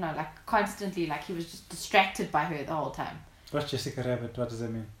 I don't know, like, constantly, like, he was just distracted by her the whole time. What's Jessica Rabbit? What does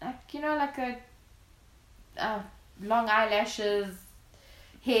that mean? Like, like a long eyelashes,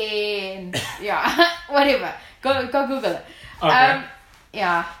 hair, and yeah, whatever. Go Google it. Okay.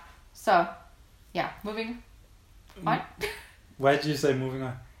 Yeah. So, yeah, moving on. Why did you say moving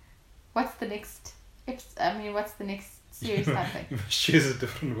on? What's the next? What's the next series topic? You must choose a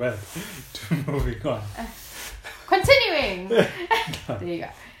different word to moving on. Continuing. There you go.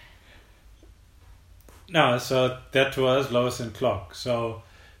 No, so that was Lois and Clark. So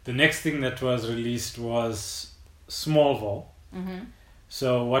the next thing that was released was Smallville. Mm-hmm.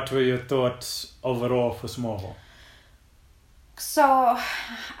 So what were your thoughts overall for Smallville? So,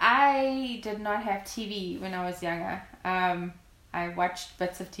 I did not have TV when I was younger. I watched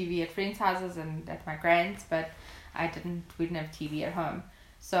bits of TV at friends' houses and at my grand's, but we didn't have TV at home.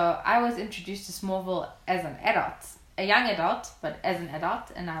 So I was introduced to Smallville as an adult, a young adult, but as an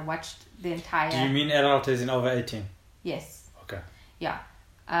adult, and I watched the entire... Do you mean adult as in over 18? Yes. Okay. Yeah.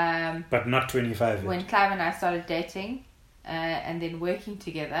 But not 25 yet. When Clive and I started dating, and then working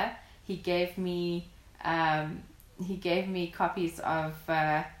together, he gave me copies of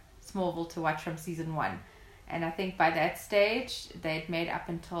Smallville to watch from season 1. And I think by that stage, they'd made up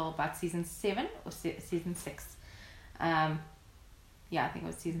until about season 7 or season 6. Yeah, I think it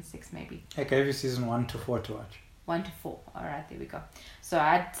was season 6 maybe. I gave you season 1 to 4 to watch. 1 to 4. All right, there we go. So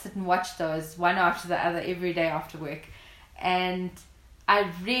I'd sit and watch those one after the other every day after work. And I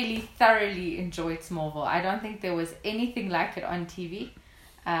really thoroughly enjoyed Smallville. I don't think there was anything like it on TV.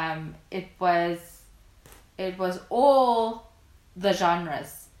 It was all the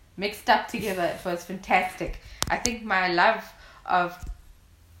genres mixed up together. It was fantastic. I think my love of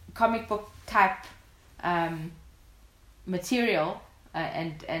comic book type material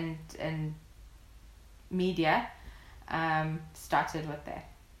and media started with that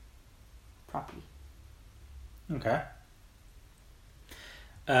properly. Okay.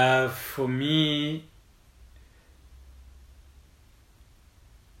 For me,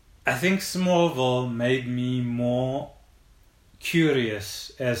 I think Smallville made me more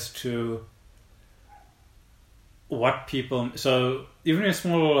curious as to what people... So even if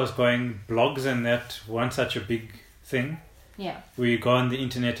Smallville was going, blogs and that weren't such a big thing. Yeah. We go on the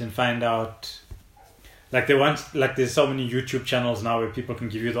internet and find out... there's so many YouTube channels now where people can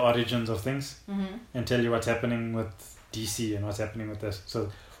give you the origins of things and tell you what's happening with DC and what's happening with this. So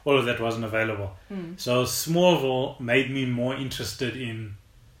all of that wasn't available. So Smallville made me more interested in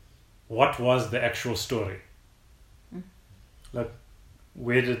what was the actual story. Like,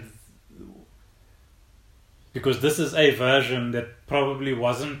 where did... Because this is a version that probably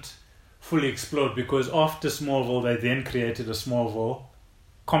wasn't fully explored, because after Smallville they then created a Smallville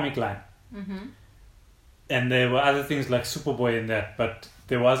comic line. And there were other things like Superboy in that, but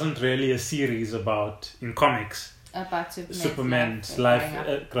there wasn't really a series in comics about Superman's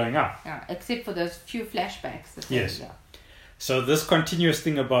life growing up. Yeah, except for those few flashbacks. Yes. So this continuous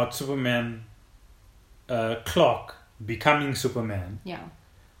thing about Superman, Clark becoming Superman,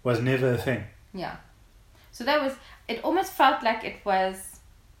 was never a thing. Yeah. So that was. It almost felt like it was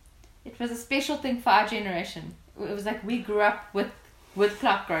a special thing for our generation. It was like we grew up with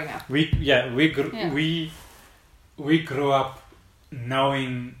Clark growing up. We grew up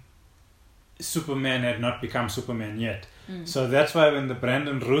knowing Superman had not become Superman yet. So that's why when the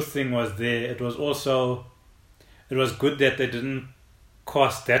Brandon Routh thing was there, it was good that they didn't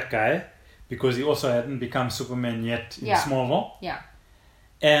cast that guy, because he also hadn't become Superman yet in Smallville. Yeah.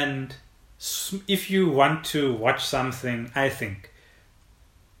 And if you want to watch something, I think,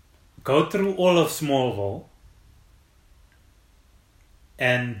 go through all of Smallville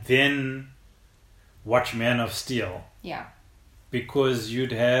and then watch Man of Steel. Yeah. Because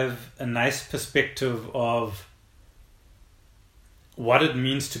you'd have a nice perspective of what it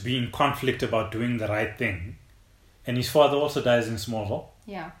means to be in conflict about doing the right thing. And his father also dies in Smallville.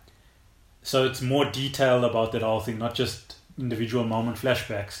 Yeah. So it's more detailed about that whole thing, not just individual moment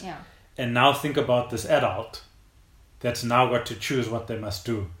flashbacks. Yeah. And now think about this adult that's now got to choose what they must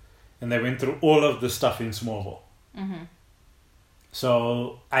do. And they went through all of the stuff in Smallville.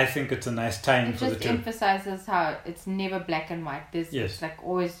 So I think it's a nice time for the two. It just emphasizes how it's never black and white. There's like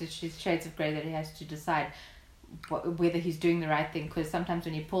always shades of grey that he has to decide whether he's doing the right thing. Because sometimes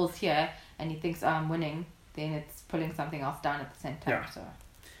when he pulls here and he thinks, I'm winning, then it's pulling something else down at the same time. Yeah.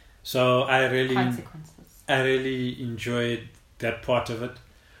 So I really enjoyed that part of it.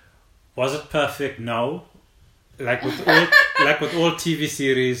 Was it perfect? No. Like with all TV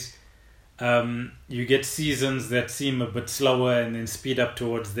series, you get seasons that seem a bit slower and then speed up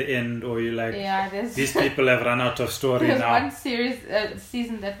towards the end, or you're like, these people have run out of story now. There's one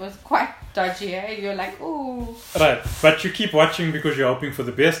season that was quite dodgy, eh? You're like, ooh. Right, but you keep watching because you're hoping for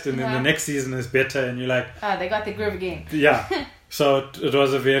the best, and then the next season is better, and you're like, they got the groove again. Yeah. So it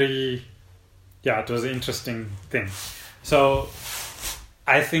was it was an interesting thing. So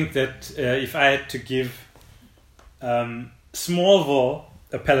I think that if I had to give Smallville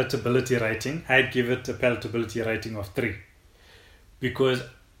a palatability rating, I'd give it a palatability rating of 3, because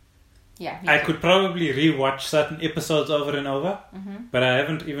I could probably rewatch certain episodes over and over, but I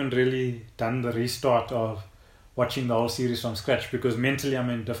haven't even really done the restart of watching the whole series from scratch, because mentally I'm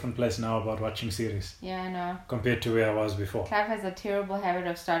in a different place now about watching series. Yeah, I know. Compared to where I was before. Clive has a terrible habit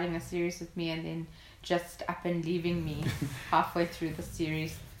of starting a series with me and then just up and leaving me halfway through the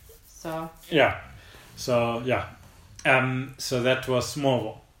series. So that was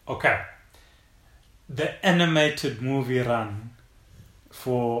Smallville. Okay. The animated movie run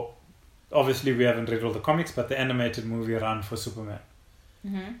for... Obviously, we haven't read all the comics, but the animated movie run for Superman.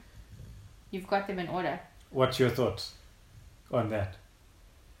 You've got them in order. What's your thoughts on that?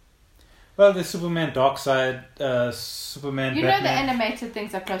 Well, the Superman Darkseid, Superman Batman... know the animated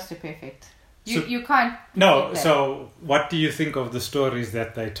things are close to perfect. You can't... No, so what do you think of the stories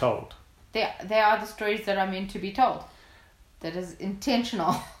that they told? they are the stories that are meant to be told. That is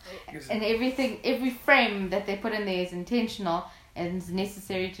intentional. And every frame that they put in there is intentional and is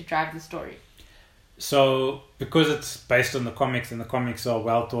necessary to drive the story. So, because it's based on the comics and the comics are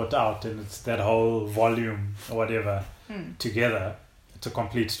well thought out and it's that whole volume or whatever together, it's a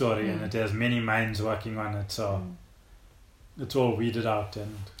complete story and it has many minds working on it. So, it's all weeded out.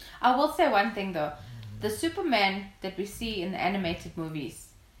 And I will say one thing though. The Superman that we see in the animated movies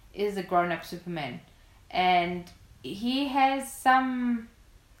is a grown-up Superman. And he has some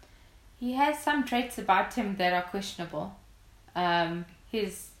traits about him that are questionable.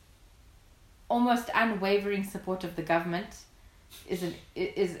 His almost unwavering support of the government is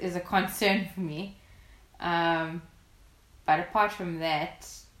a concern for me. But apart from that,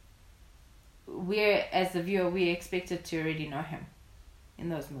 as the viewer, we're expected to already know him in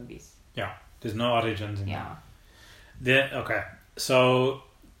those movies. Yeah, there's no origins in Yeah. Okay, so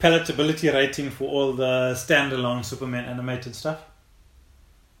palatability rating for all the standalone Superman animated stuff?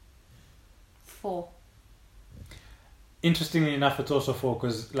 4. Interestingly enough, it's also 4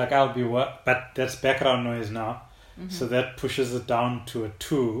 because like I'll be but that's background noise now, so that pushes it down to a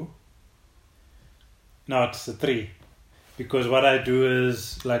 2. No, it's a 3 because what I do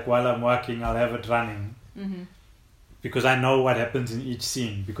is like while I'm working, I'll have it running because I know what happens in each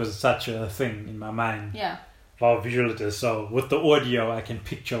scene because it's such a thing in my mind. Yeah. How visual it is. So with the audio, I can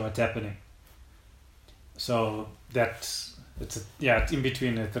picture what's happening. So it's in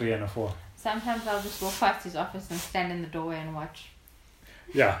between a 3 and a 4. Sometimes I'll just walk past his office and stand in the doorway and watch.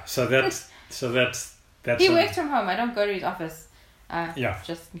 Yeah, so that's He works from home. I don't go to his office. Yeah.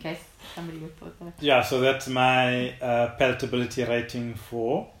 Just in case somebody would thought that. Yeah, so that's my palatability rating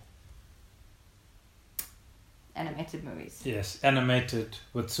for animated movies. Yes, animated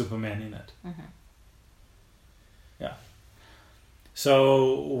with Superman in it. Yeah.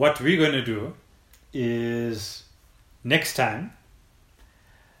 So what we're going to do is next time,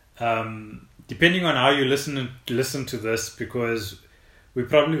 depending on how you listen to this, because we're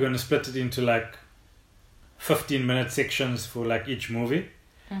probably going to split it into like 15-minute sections for like each movie,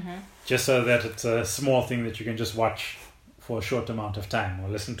 just so that it's a small thing that you can just watch for a short amount of time or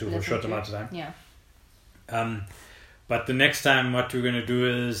listen to for a short amount of time. Yeah. But the next time, what we're going to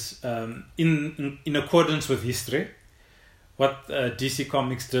do is, in accordance with history, what DC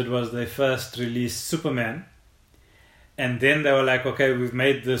Comics did was they first released Superman, and then they were like, okay, we've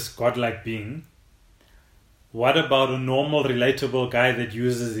made this godlike being. What about a normal, relatable guy that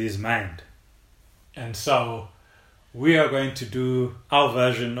uses his mind? And so we are going to do our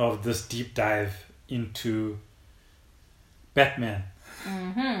version of this deep dive into Batman.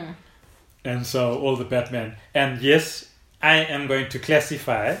 And so all the Batman. And yes, I am going to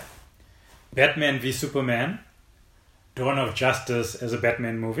classify Batman v Superman, Dawn of Justice as a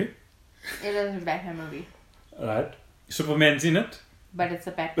Batman movie. It is a Batman movie. Right. Superman's in it. But it's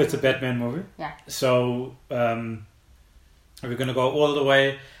a Batman It's a Batman movie. Yeah. So we're going to go all the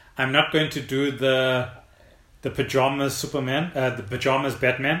way. I'm not going to do the pajamas Superman, the pajamas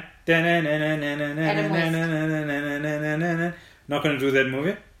Batman. Not going to do that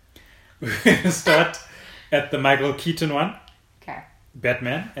movie. We're going to start at the Michael Keaton one, Okay.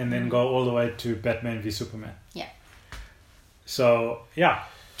 Batman, and then go all the way to Batman v Superman. Yeah. So, yeah.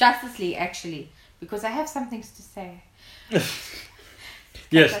 Justice League, actually, because I have some things to say.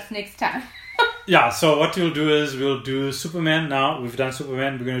 Yes. That's next time. Yeah, so what we'll do is we'll do Superman now. We've done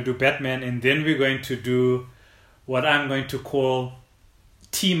Superman. We're going to do Batman, and then we're going to do what I'm going to call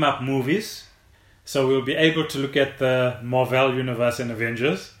team-up movies. So we'll be able to look at the Marvel Universe and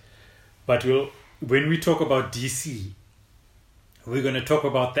Avengers. But when we talk about DC, we're going to talk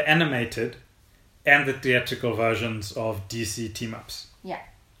about the animated and the theatrical versions of DC team-ups. Yeah.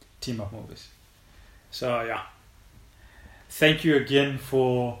 Team-up movies. So, yeah. Thank you again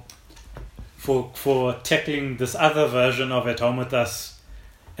for tackling this other version of At Home With Us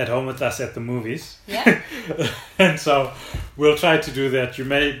at the movies. Yeah. And so we'll try to do that. You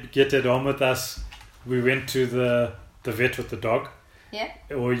may get At Home With Us. We went to the vet with the dog. Yeah.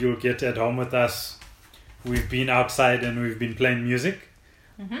 Or you'll get At Home With Us. We've been outside and we've been playing music.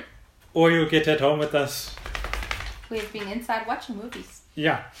 Or you'll get At Home With Us. We've been inside watching movies.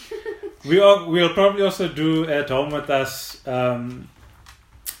 Yeah. We'll probably also do At Home With Us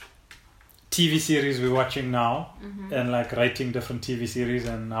TV series we're watching now and like rating different TV series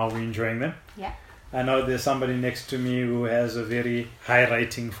and how we're enjoying them. Yeah. I know there's somebody next to me who has a very high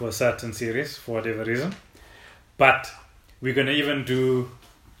rating for a certain series for whatever reason. But we're going to even do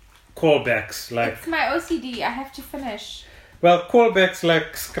callbacks like... It's my OCD. I have to finish. Well, callbacks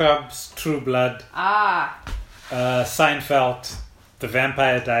like Scrubs, True Blood, Ah. Seinfeld, The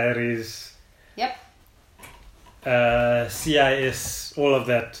Vampire Diaries. Yep. CIS, all of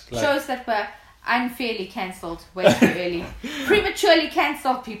that. Shows that were unfairly cancelled way too early. Prematurely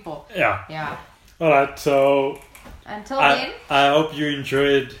cancelled, people. Yeah. Yeah. Alright, so Until then. I hope you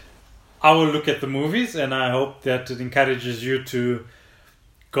enjoyed our look at the movies, and I hope that it encourages you to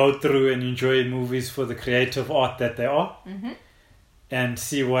go through and enjoy movies for the creative art that they are, and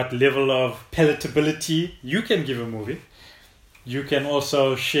see what level of palatability you can give a movie. You can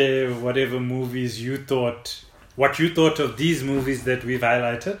also share whatever movies you thought, what you thought of these movies that we've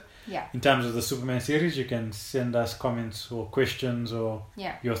highlighted. Yeah. In terms of the Superman series, you can send us comments or questions or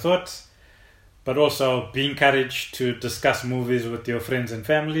Yeah. your thoughts. But also be encouraged to discuss movies with your friends and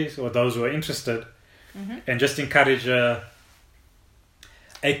families or those who are interested, and just encourage a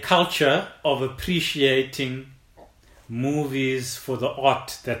culture of appreciating movies for the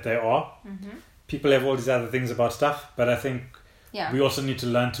art that they are. People have all these other things about stuff, but I think we also need to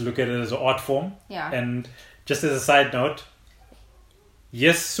learn to look at it as an art form. Yeah. And just as a side note,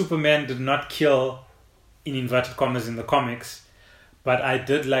 yes, Superman did not kill, in inverted commas, in the comics, but I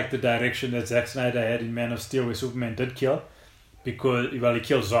did like the direction that Zack Snyder had in Man of Steel, where Superman did kill, because, well, he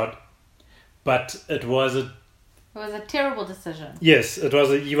killed Zod. But it was a terrible decision. Yes,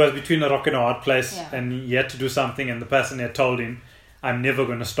 he was between a rock and a hard place, Yeah. and he had to do something, and the person had told him, I'm never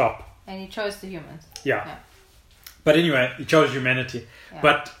going to stop. And he chose the humans. Yeah. But anyway, he chose humanity. Yeah.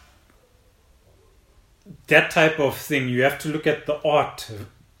 But that type of thing, you have to look at the art,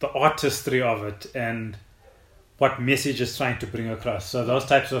 the artistry of it, and what message it's trying to bring across. So those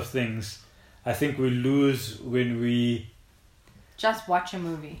types of things, I think we lose when we just watch a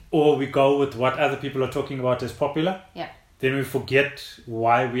movie, or we go with what other people are talking about as popular. Yeah. Then we forget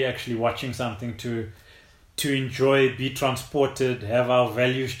why we're actually watching something, to enjoy, be transported, have our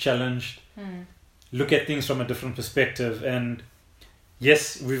values challenged, look at things from a different perspective. And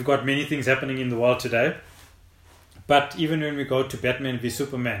yes, we've got many things happening in the world today, but even when we go to Batman v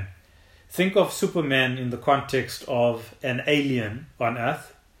Superman, think of Superman in the context of an alien on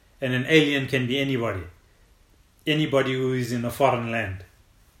Earth, and an alien can be anybody who is in a foreign land.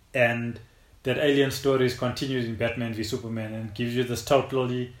 And that alien story is continued in Batman v Superman, and gives you this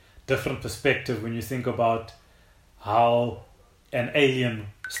totally different perspective when you think about how an alien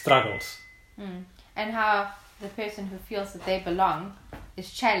struggles. And how the person who feels that they belong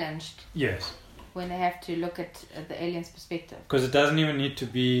is challenged. Yes. When they have to look at the alien's perspective. Because it doesn't even need to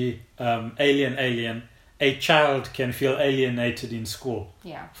be alien. A child can feel alienated in school.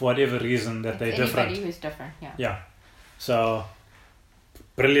 Yeah. For whatever reason that they're different. Anybody who's different, yeah. Yeah. So,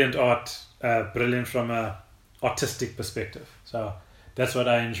 brilliant art. Brilliant from a artistic perspective. So, that's what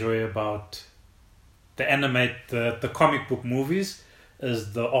I enjoy about the comic book movies,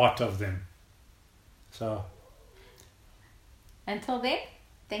 is the art of them. So. Until then,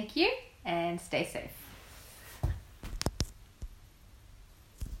 thank you and stay safe.